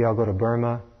maybe I'll go to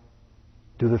Burma,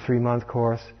 do the 3-month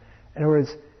course. In other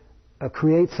words,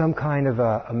 create some kind of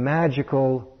a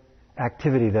magical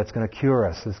activity that's going to cure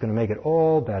us, that's going to make it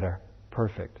all better,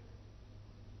 perfect.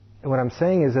 And what I'm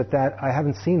saying is that I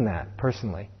haven't seen that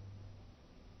personally.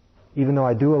 Even though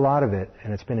I do a lot of it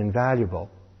and it's been invaluable,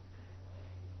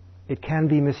 it can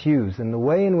be misused. And the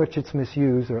way in which it's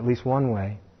misused, or at least one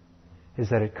way, is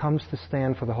that it comes to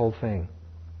stand for the whole thing.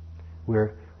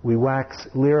 We wax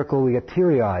lyrical, we get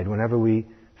teary-eyed whenever we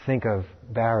think of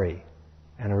Barry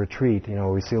and a retreat,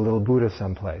 we see a little Buddha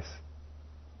someplace.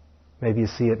 Maybe you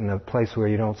see it in a place where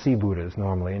you don't see Buddhas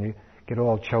normally, and you get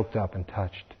all choked up and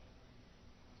touched.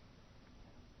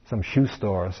 Some shoe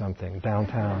store or something,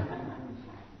 downtown.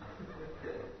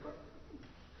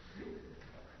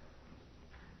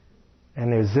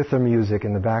 And there's zither music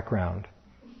in the background.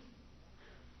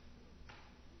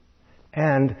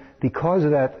 And because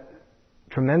of that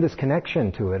tremendous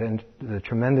connection to it and the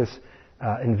tremendous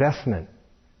investment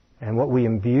and what we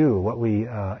imbue, what we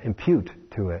impute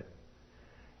to it,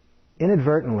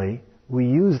 inadvertently we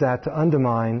use that to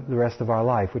undermine the rest of our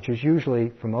life, which is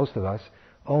usually, for most of us,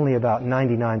 only about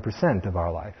 99% of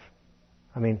our life.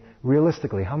 I mean,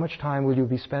 realistically, how much time will you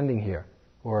be spending here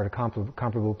or at a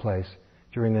comparable place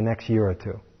during the next year or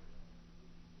two?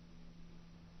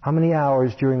 How many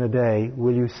hours during the day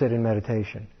will you sit in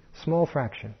meditation? Small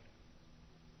fraction.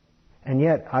 And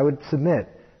yet, I would submit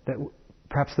that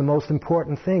perhaps the most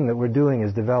important thing that we're doing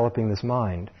is developing this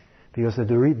mind, because the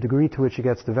degree to which it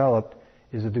gets developed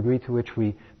is the degree to which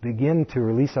we begin to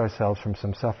release ourselves from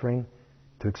some suffering,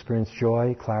 to experience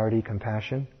joy, clarity,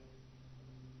 compassion.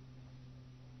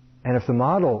 And if the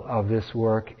model of this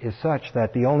work is such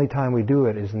that the only time we do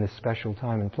it is in this special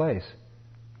time and place,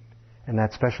 and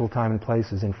that special time and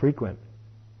place is infrequent,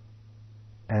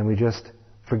 and we just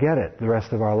forget it the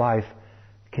rest of our life,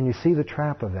 can you see the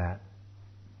trap of that?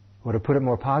 Or to put it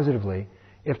more positively,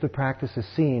 if the practice is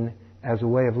seen as a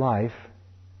way of life,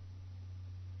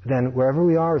 then wherever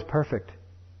we are is perfect.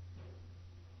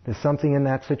 There's something in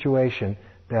that situation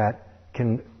that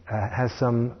has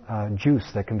some juice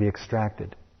that can be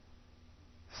extracted.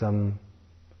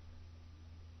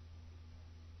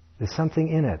 There's something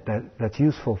in it that's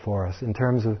useful for us in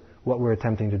terms of what we're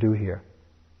attempting to do here.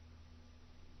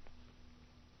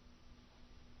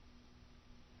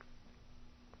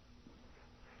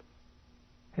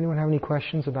 Anyone have any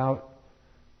questions about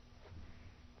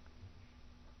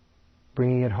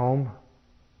bringing it home?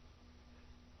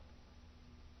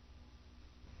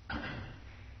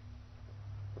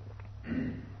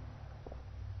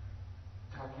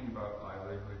 Talking about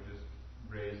livelihood just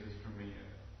raises for me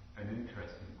an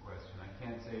interesting question. I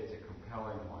can't say it's a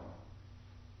compelling one,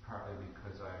 partly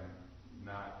because I'm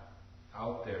not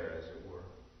out there, as it were.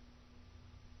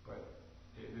 But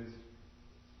it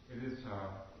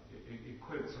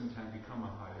could at some time become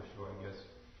a high issue, I guess.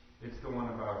 It's the one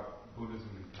about Buddhism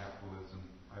and capitalism.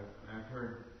 I've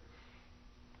heard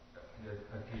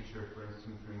a teacher, for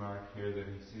instance, remark here that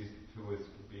he sees the two as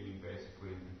being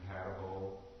basically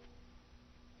incompatible.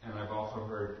 And I've also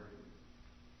heard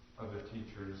other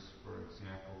teachers, for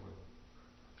example,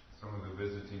 some of the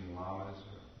visiting lamas,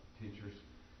 teachers,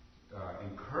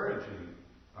 encouraging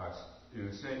us in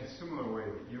the same similar way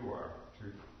that you are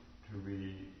to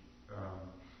be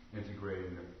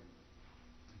integrating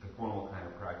the formal kind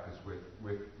of practice with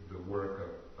the work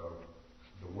of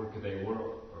the workaday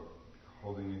world of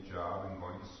holding a job and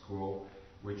going to school,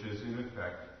 which is in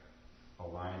effect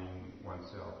aligning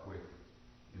oneself with,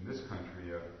 in this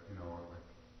country, a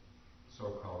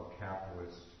so-called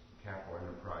capital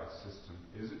enterprise system.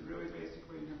 Is it really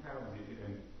basically incompatible?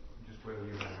 And just whether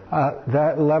you have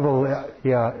that level,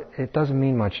 it doesn't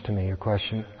mean much to me, your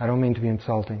question. I don't mean to be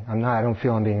insulting. I don't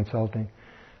feel I'm being insulting.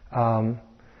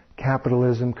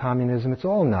 Capitalism, communism, it's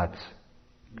all nuts.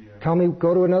 Yeah. Tell me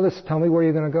where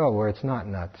you're going to go where it's not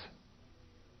nuts.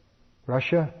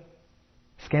 Russia?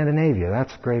 Scandinavia,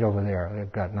 that's great over there.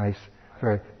 They've got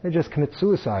they just commit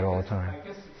suicide all the time. I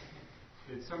guess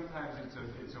it's sometimes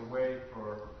it's a way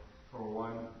for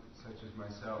one such as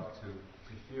myself to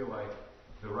feel like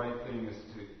the right thing is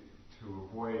to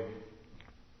avoid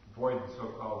the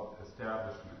so-called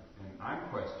establishment, and I'm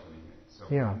questioning it. So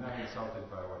Yeah. I'm not insulted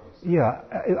by what you say. Yeah,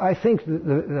 I think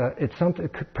it's something.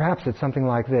 Perhaps it's something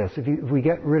like this: if we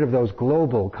get rid of those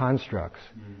global constructs,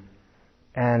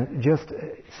 and just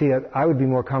see, I would be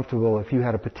more comfortable if you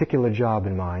had a particular job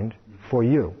in mind for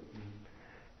you,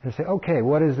 and say, okay,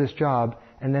 what is this job?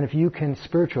 And then if you can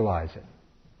spiritualize it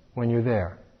when you're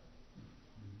there.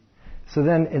 So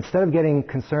then, instead of getting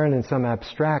concerned in some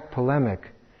abstract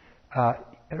polemic,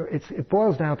 it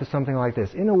boils down to something like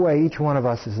this. In a way, each one of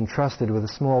us is entrusted with a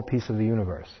small piece of the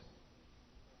universe.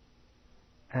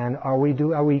 And are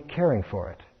we caring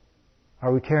for it?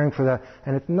 Are we caring for that?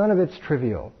 And none of it's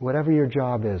trivial. Whatever your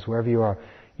job is, wherever you are,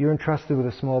 you're entrusted with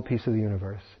a small piece of the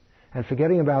universe. And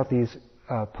forgetting about these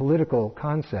political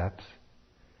concepts,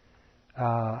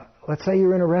 let's say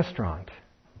you're in a restaurant,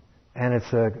 and it's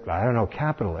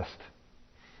capitalist.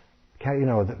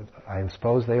 I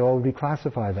suppose they all would be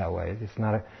classified that way. It's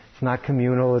not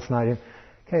communal. It's not.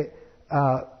 Okay.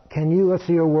 Let's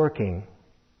say you're working.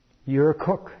 You're a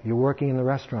cook. You're working in the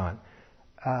restaurant.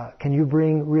 Can you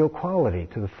bring real quality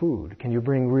to the food? Can you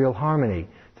bring real harmony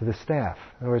to the staff?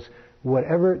 In other words,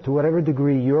 to whatever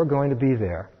degree you're going to be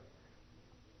there,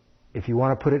 if you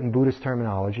want to put it in Buddhist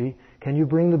terminology, can you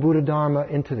bring the Buddha Dharma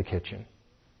into the kitchen?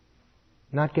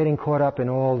 Not getting caught up in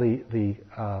all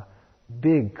the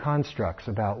big constructs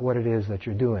about what it is that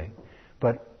you're doing,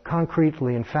 but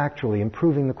concretely and factually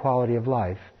improving the quality of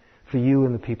life for you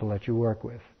and the people that you work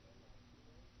with.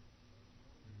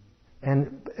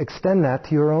 And extend that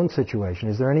to your own situation.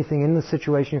 Is there anything in the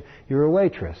situation? You're a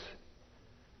waitress.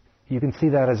 You can see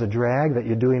that as a drag, that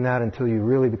you're doing that until you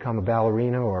really become a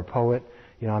ballerina or a poet.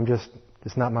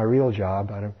 It's not my real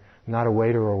job. I'm not a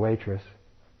waiter or a waitress.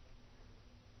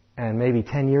 And maybe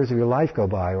 10 years of your life go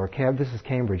by, or this is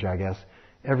Cambridge, I guess.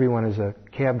 Everyone is a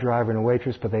cab driver and a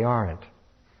waitress, but they aren't.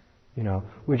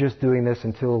 We're just doing this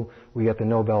until we get the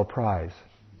Nobel Prize.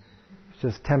 It's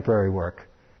just temporary work.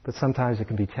 But sometimes it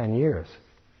can be 10 years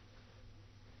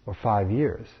or 5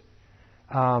 years.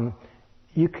 Can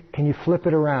you flip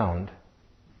it around?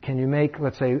 Can you make,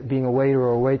 let's say, being a waiter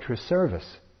or a waitress service?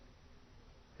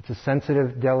 It's a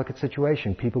sensitive, delicate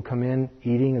situation. People come in,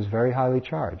 eating is very highly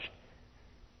charged.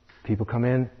 People come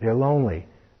in, they're lonely.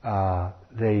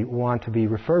 They want to be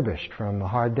refurbished from a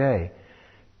hard day.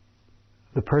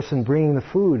 The person bringing the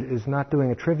food is not doing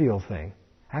a trivial thing.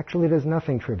 Actually, there's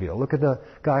nothing trivial. Look at the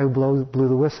guy who blew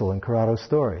the whistle in Corrado's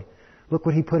story. Look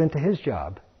what he put into his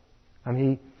job.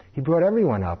 He brought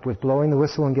everyone up with blowing the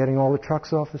whistle and getting all the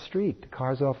trucks off the street, the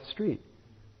cars off the street.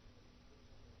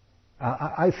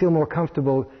 I feel more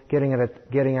comfortable getting at it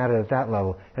at that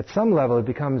level. At some level, it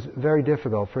becomes very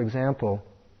difficult. For example,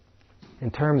 in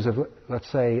terms of, let's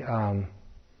say,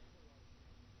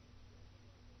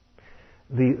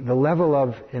 the level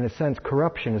of, in a sense,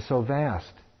 corruption is so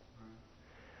vast.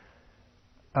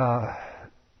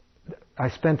 I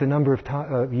spent a number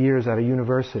of years at a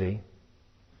university,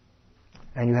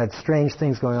 and you had strange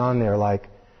things going on there, like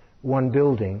one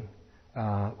building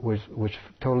was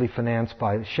totally financed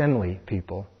by Shenley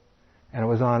people, and it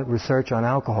was on research on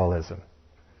alcoholism.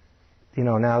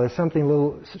 Now there's something a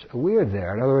little weird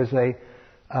there. In other words,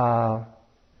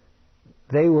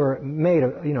 they were made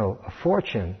a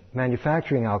fortune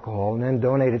manufacturing alcohol, and then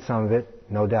donated some of it,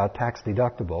 no doubt tax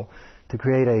deductible, to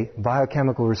create a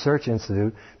biochemical research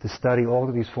institute to study all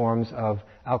of these forms of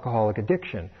alcoholic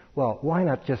addiction. Well, why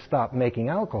not just stop making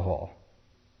alcohol?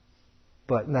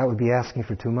 But that would be asking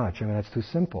for too much. I mean, that's too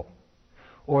simple.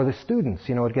 Or the students,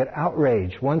 would get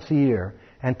outraged once a year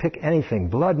and pick anything.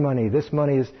 Blood money, this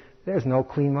money is... There's no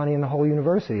clean money in the whole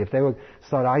university. If they would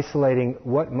start isolating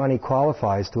what money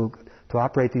qualifies to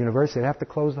operate the university, they'd have to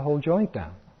close the whole joint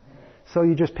down. So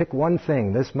you just pick one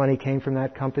thing. This money came from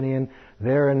that company, and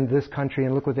they're in this country,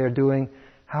 and look what they're doing.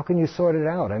 How can you sort it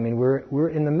out? I mean, we're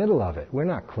in the middle of it. We're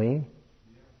not clean.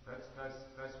 Yeah,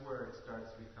 that's where it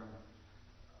starts to become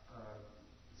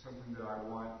something that I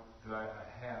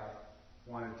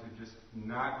wanted to just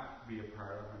not be a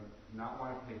part of, and not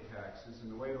want to pay taxes.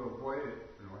 And the way to avoid it,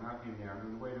 not being there,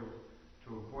 and the way to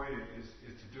avoid it is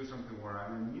to do something where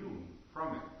I'm immune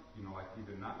from it. Like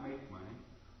either not make money,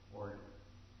 or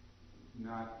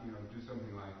not, do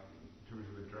something like, in terms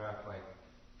of a draft, like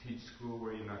teach school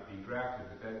where you're not being drafted.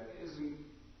 But that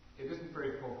isn't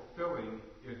very fulfilling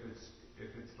if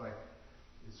it's like,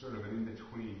 it's sort of an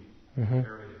in-between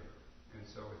area. And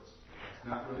so it's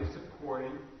not really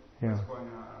supporting what's going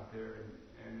on out there,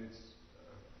 and it's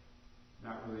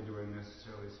not really doing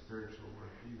necessarily spiritual work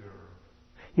either.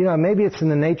 Maybe it's in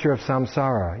the nature of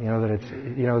samsara,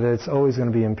 that it's always going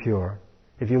to be impure.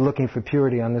 If you're looking for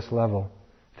purity on this level,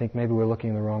 I think maybe we're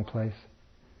looking in the wrong place.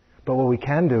 But what we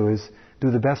can do is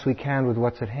do the best we can with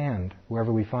what's at hand,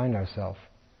 wherever we find ourselves.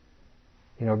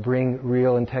 Bring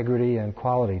real integrity and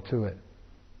quality to it.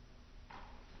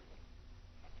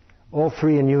 All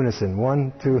three in unison.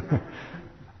 1, 2.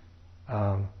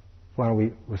 Why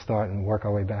don't we'll start and work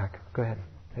our way back. Go ahead.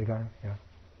 Edgar? Yeah.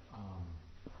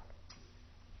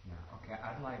 Okay.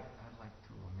 I'd like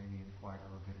to maybe inquire a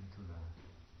little bit into the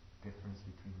difference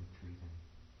between retreat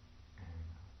and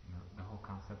the whole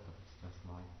concept of it's just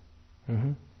life.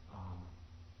 Mm-hmm.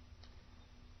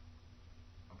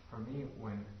 For me,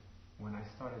 when I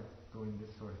started doing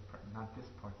this sort of not this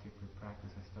particular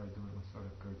practice, I started doing a sort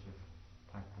of Gurdjieff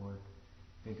type work.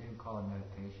 They didn't call it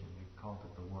meditation; they called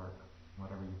it the work.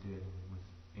 Whatever you did, it was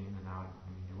in and out. I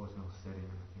mean, there was no sitting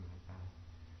or anything like that.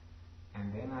 And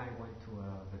then I went to a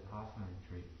Vipassana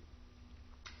retreat,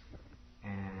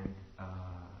 and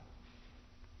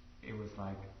it was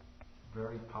like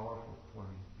very powerful for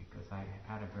me because I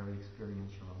had a very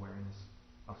experiential awareness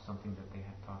of something that they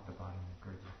had talked about in the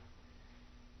Gurdjieff.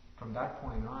 From that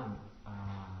point on,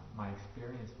 my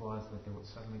experience was that there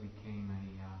suddenly became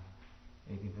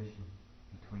a division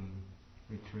between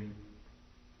retreat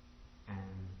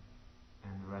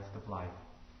and the rest of life.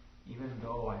 Even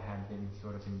though I had been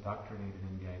sort of indoctrinated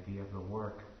in the idea of the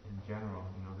work in general,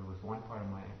 there was one part of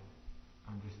my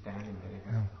understanding that it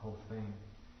was the whole thing,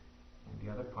 and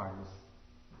the other part was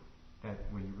that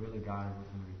where you really got it was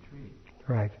in retreat.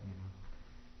 Right.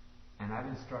 And I've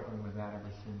been struggling with that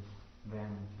ever since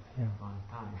then, just a long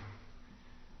time.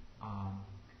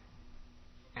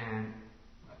 And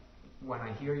when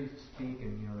I hear you speak,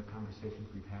 and the conversations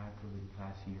we've had through the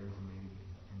past years, and maybe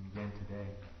and again today,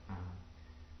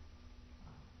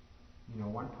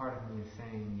 one part of me is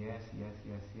saying yes, yes,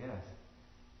 yes, yes,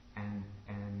 and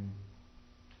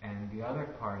the other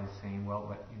part is saying, well,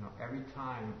 but every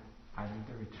time I leave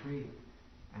the retreat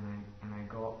and I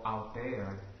go out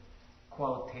there,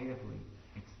 qualitatively,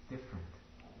 it's different.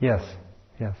 Yes,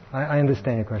 yes, I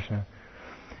understand your question.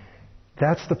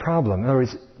 That's the problem. In other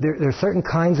words, there are certain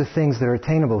kinds of things that are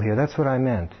attainable here. That's what I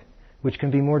meant, which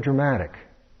can be more dramatic.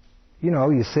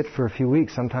 You sit for a few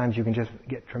weeks, sometimes you can just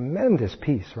get tremendous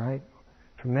peace, right?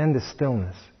 Tremendous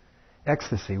stillness,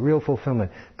 ecstasy, real fulfillment.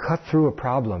 Cut through a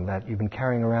problem that you've been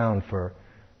carrying around for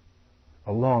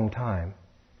a long time.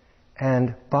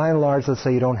 And by and large, let's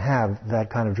say you don't have that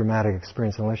kind of dramatic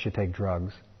experience unless you take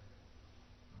drugs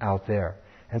out there.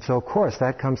 And so, of course,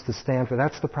 that comes to stand for,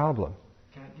 that's the problem.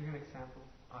 Can I give you an example?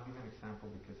 I'll give you an example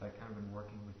because I've kind of been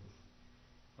working with this.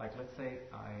 Like, let's say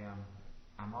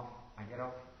I'm off, I get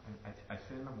off, I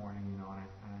sit in the morning, and I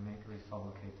make a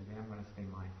resolve, okay, today I'm going to stay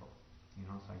mindful.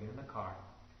 So I get in the car,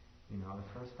 the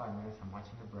first 5 minutes I'm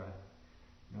watching the breath,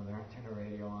 there I turn the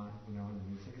radio on, and the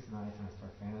music is nice, and I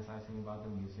start fantasizing about the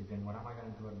music, then what am I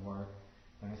going to do at work?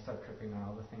 Then I start tripping on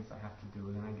all the things I have to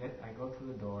do, then I go to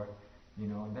the door,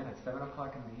 and then at 7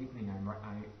 o'clock in the evening I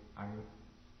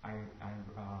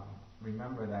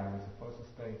remember that I was supposed to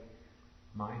stay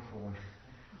mindful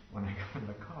when I got in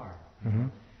the car. Mm-hmm.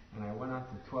 And I went on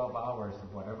to 12 hours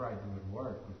of whatever I do at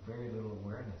work with very little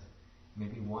awareness.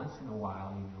 Maybe once in a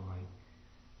while,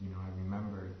 I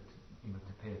remember,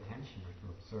 to pay attention or to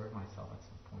observe myself at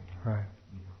some point. Right.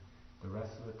 The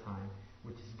rest of the time,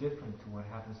 which is different to what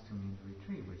happens to me in the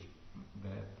retreat, which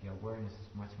the awareness is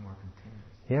much more continuous.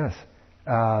 Yes.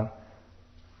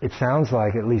 It sounds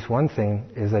like at least one thing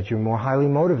is that you're more highly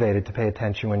motivated to pay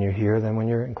attention when you're here than when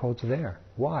you're in quotes there.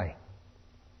 Why?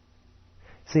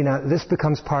 See, now this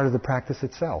becomes part of the practice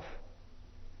itself.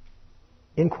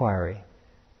 Inquiry.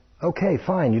 Okay,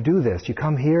 fine, you do this. You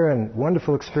come here and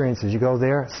wonderful experiences. You go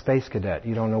there, space cadet.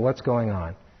 You don't know what's going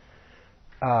on.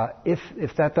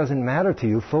 If that doesn't matter to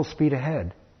you, full speed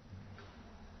ahead.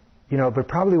 But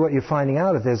probably what you're finding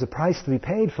out is there's a price to be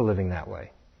paid for living that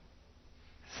way.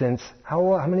 Since,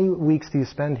 how many weeks do you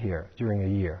spend here during a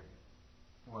year?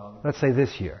 Well, let's say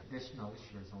this year. This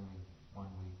year is only 1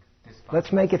 week.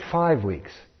 Let's make it 5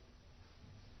 weeks.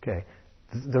 Okay.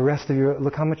 The rest of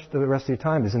look how much the rest of your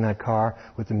time is in that car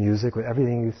with the music, with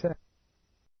everything you said.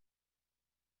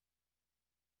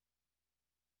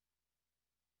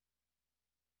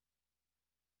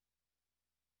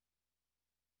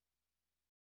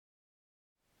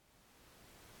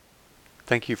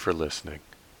 Thank you for listening.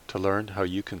 To learn how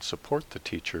you can support the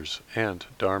teachers and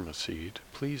Dharma Seed,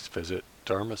 please visit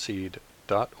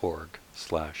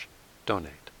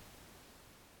dharmaseed.org/donate.